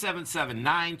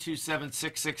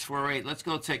 877-927-6648. Let's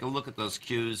go take a look at those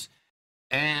cues.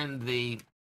 And you're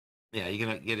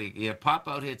gonna get a pop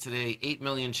out here today. 8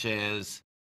 million shares.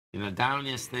 You know, down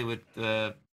yesterday with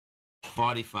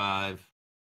 45.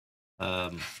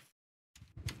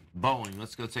 Boeing.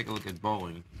 Let's go take a look at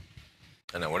Boeing.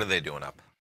 I know. What are they doing up?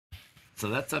 So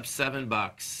that's up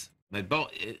 $7.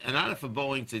 In order for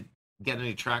Boeing to get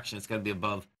any traction, it's got to be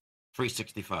above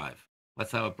 365.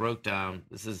 That's how it broke down.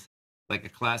 This is like a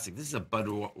classic. This is a Bud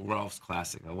Rolf's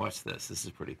classic. Now watch this. This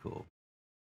is pretty cool.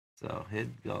 So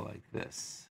he'd go like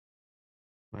this.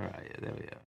 Where are you? There we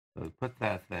go. So we put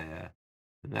that there.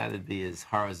 And that'd be his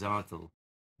horizontal.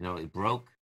 You know, it broke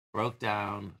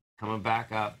down, coming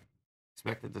back up.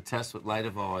 Expected to test with lighter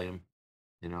volume.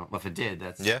 You know, if it did,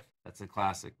 that's a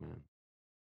classic, man.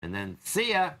 And then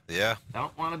see ya. Yeah.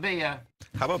 Don't want to be ya.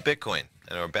 How about Bitcoin?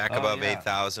 And we're back above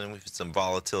 8,000. We've had some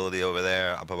volatility over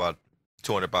there, up about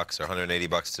 $200 or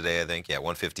 $180 today, I think. Yeah,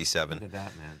 157. Look at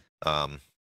that, man.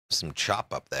 Some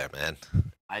chop up there, man.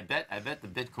 I bet the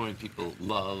Bitcoin people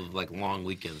love like long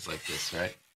weekends like this,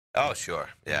 right? Oh, sure.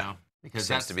 Yeah. You know, because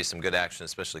seems to be some good action,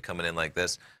 especially coming in like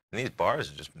this. And these bars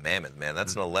are just mammoth, man.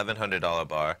 That's an $1,100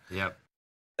 bar. Yep.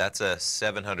 That's a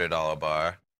 $700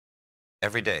 bar.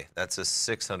 Every day. That's a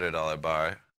 $600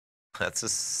 bar. That's a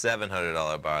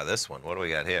 $700 bar. This one, what do we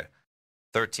got here?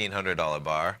 $1,300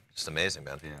 bar. Just amazing,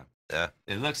 man. Yeah.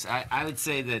 It looks. I would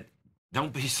say that.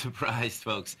 Don't be surprised,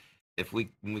 folks, if when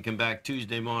we come back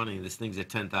Tuesday morning, this thing's at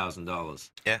 $10,000.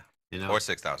 Yeah. You know, or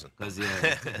 6,000. Because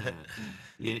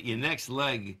your next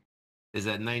leg is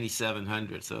at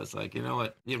 9,700. So it's like, you know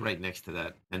what? You're right next to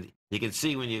that, and you can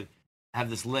see when you have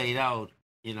this laid out.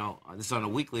 You know, this is on a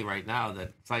weekly right now.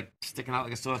 That it's like sticking out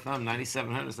like a sore thumb.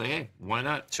 9,700. It's like, hey, why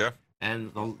not? Sure.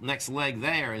 And the next leg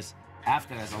there is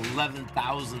after that is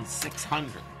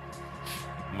 11,600.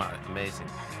 Amazing.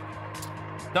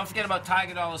 Don't forget about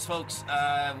Tiger Dollars, folks.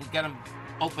 We've got them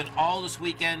open all this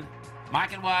weekend.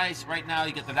 Market-wise, right now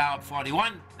you get the Dow up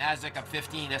 41, Nasdaq up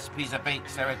 15, S&P's up 8.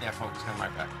 Stay right there, folks. Come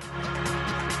right back.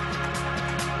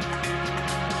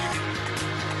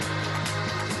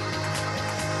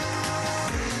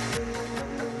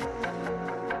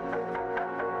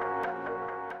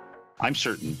 I'm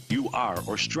certain you are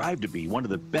or strive to be one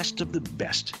of the best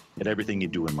at everything you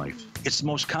do in life. It's the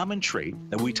most common trait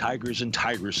that we tigers and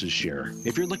tigresses share.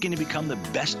 If you're looking to become the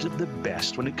best of the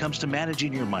best when it comes to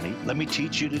managing your money, let me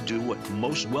teach you to do what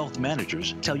most wealth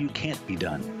managers tell you can't be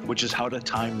done, which is how to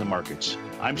time the markets.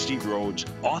 I'm Steve Rhodes,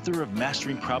 author of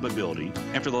Mastering Probability,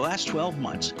 and for the last 12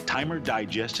 months, Timer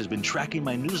Digest has been tracking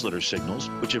my newsletter signals,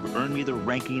 which have earned me the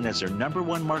ranking as their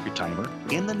 #1 market timer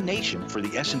in the nation for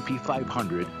the S&P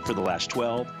 500 for the last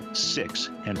 12, 6,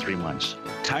 and 3 months.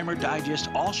 Timer Digest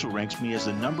also ranks me as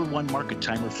the #1 market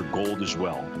timer for gold as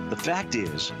well. The fact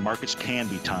is, markets can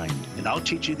be timed, and I'll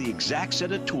teach you the exact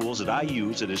set of tools that I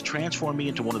use that has transformed me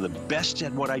into one of the best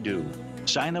at what I do.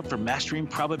 Sign up for Mastering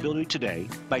Probability today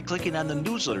by clicking on the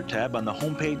newsletter tab on the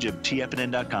homepage of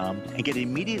TFNN.com and get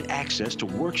immediate access to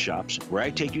workshops where I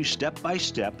take you step by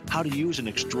step how to use an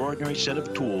extraordinary set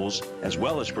of tools as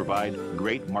well as provide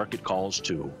great market calls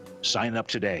too. Sign up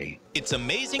today. It's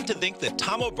amazing to think that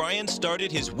Tom O'Brien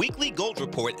started his weekly gold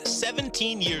report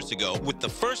 17 years ago with the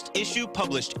first issue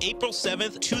published April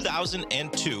 7th,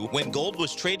 2002, when gold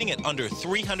was trading at under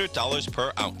 $300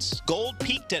 per ounce. Gold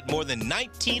peaked at more than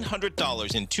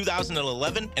 $1,900 in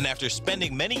 2011, and after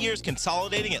spending many years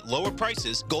consolidating at lower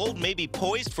prices, gold may be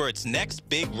poised for its next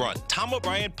big run. Tom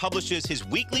O'Brien publishes his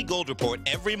weekly gold report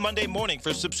every Monday morning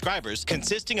for subscribers,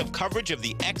 consisting of coverage of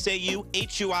the XAU,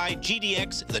 HUI,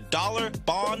 GDX, the dollar,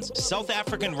 bonds, South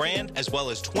African rand, as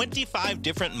well as 25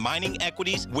 different mining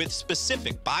equities with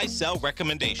specific buy-sell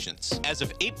recommendations. As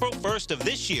of April 1st of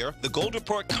this year, the gold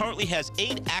report currently has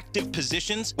 8 active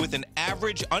positions with an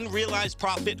average unrealized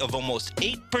profit of almost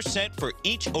 8% for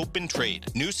each open trade.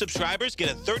 New subscribers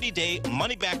get a 30-day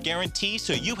money-back guarantee,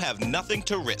 so you have nothing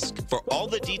to risk. For all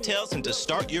the details and to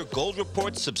start your gold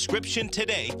report subscription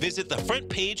today, visit the front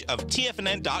page of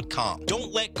TFNN.com.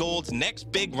 Don't let gold's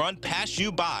next big run pass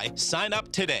you by. Sign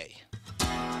up today.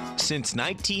 Since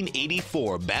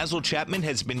 1984, Basil Chapman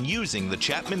has been using the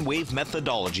Chapman Wave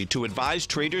methodology to advise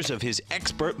traders of his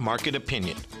expert market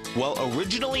opinion. While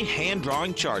originally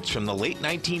hand-drawing charts from the late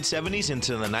 1970s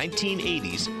into the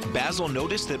 1980s, Basil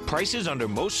noticed that prices under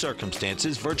most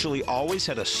circumstances virtually always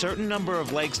had a certain number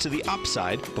of legs to the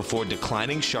upside before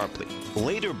declining sharply.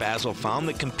 Later, Basil found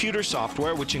that computer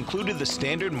software, which included the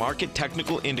standard market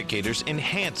technical indicators,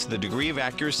 enhanced the degree of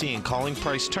accuracy in calling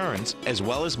price turns, as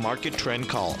well as market trend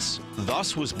calls.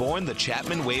 Thus was born the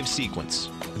Chapman Wave sequence.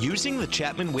 Using the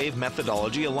Chapman Wave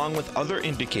methodology along with other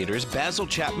indicators, Basil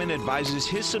Chapman advises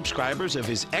his subscribers of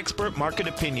his expert market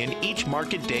opinion each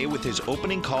market day with his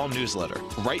opening call newsletter.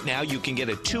 Right now, you can get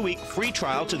a 2-week free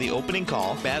trial to the opening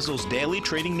call, Basil's daily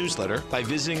trading newsletter, by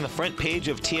visiting the front page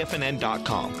of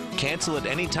TFNN.com. Cancel at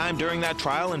any time during that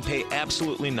trial and pay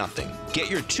absolutely nothing. Get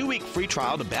your 2-week free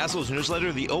trial to Basil's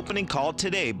newsletter, The Opening Call,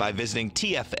 today by visiting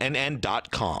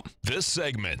TFNN.com. This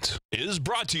segment is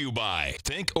brought to you by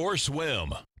Think or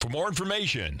Swim. For more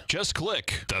information, just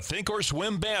click the Think or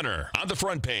Swim banner on the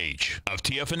front page of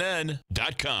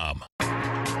TFNN.com.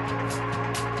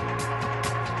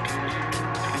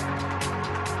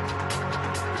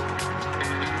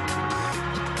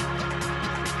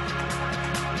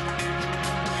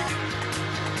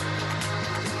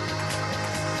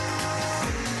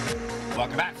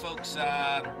 Welcome back, folks.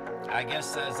 I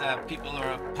guess as people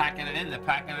are packing it in, they're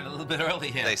packing it a little bit early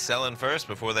here. They selling first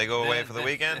before they go away for the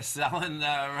weekend? They're selling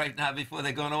right now before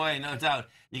they're going away, no doubt.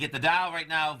 You get the Dow right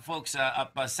now, folks,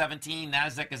 up 17.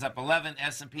 Nasdaq is up 11.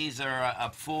 S&Ps are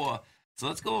up 4. So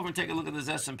let's go over and take a look at those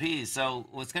S&Ps. So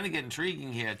what's going to get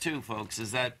intriguing here, too, folks,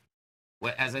 is that,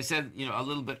 as I said, a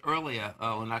little bit earlier,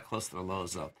 we're not close to the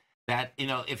lows, though, that,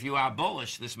 if you are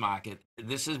bullish this market,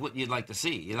 this is what you'd like to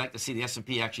see. You'd like to see the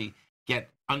S&P actually get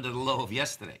under the low of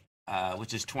yesterday,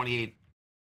 which is 28.05.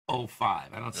 I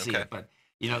don't see it, but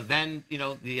then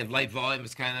the light volume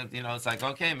is kind of it's like,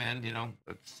 okay, man,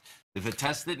 if it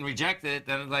tested and rejected it,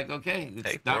 then it's like, okay,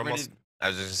 it's not ready. I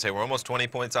was just gonna say we're almost 20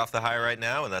 points off the high right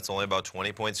now, and that's only about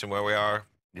 20 points from where we are.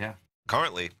 Yeah.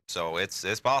 Currently, so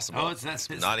it's possible. Oh, it's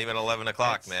not even 11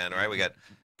 o'clock, man. Right? We got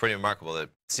pretty remarkable. That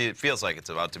it feels like it's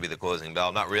about to be the closing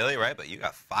bell. Not really, right? But you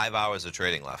got 5 hours of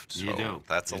trading left. So you do.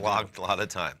 That's a lot of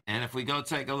time. And if we go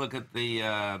take a look at the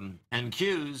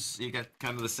NQs, you got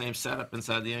kind of the same setup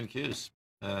inside the NQs.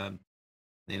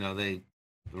 The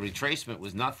retracement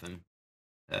was nothing.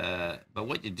 But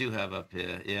what you do have up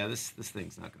here, this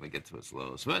thing's not going to get to its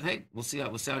lows. But hey, we'll see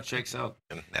how it shakes out.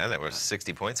 And now that we're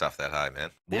 60 points off that high,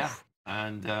 man. Yeah. Oof.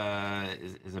 And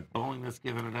is it Boeing that's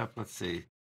giving it up? Let's see.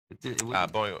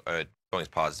 Boeing's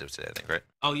positive today, I think, right?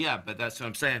 Oh yeah, but that's what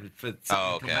I'm saying. For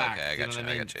something to come back, I got you.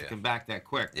 I got To you. come back that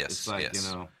quick. Yes, It's like, yes.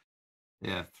 you know,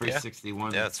 yeah,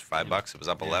 361. Yeah, it's $5. It was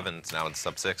up 11. It's now it's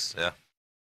up 6. Yeah.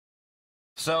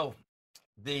 So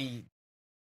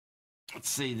let's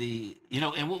see,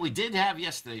 and what we did have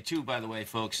yesterday too, by the way,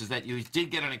 folks, is that you did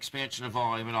get an expansion of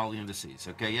volume in all the indices.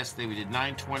 Okay, yesterday we did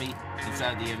 920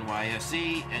 inside the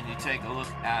NYSE, and you take a look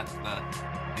at the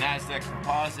NASDAQ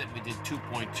composite, we did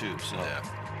 2.2. So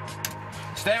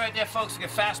stay right there, folks. We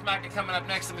got Fast Market coming up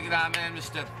next, and we get our man,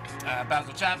 Mr.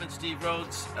 Basil Chapman, Steve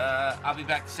Rhodes. I'll be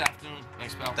back this afternoon.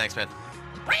 Thanks, pal. Thanks, man.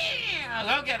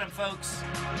 Go get him, folks.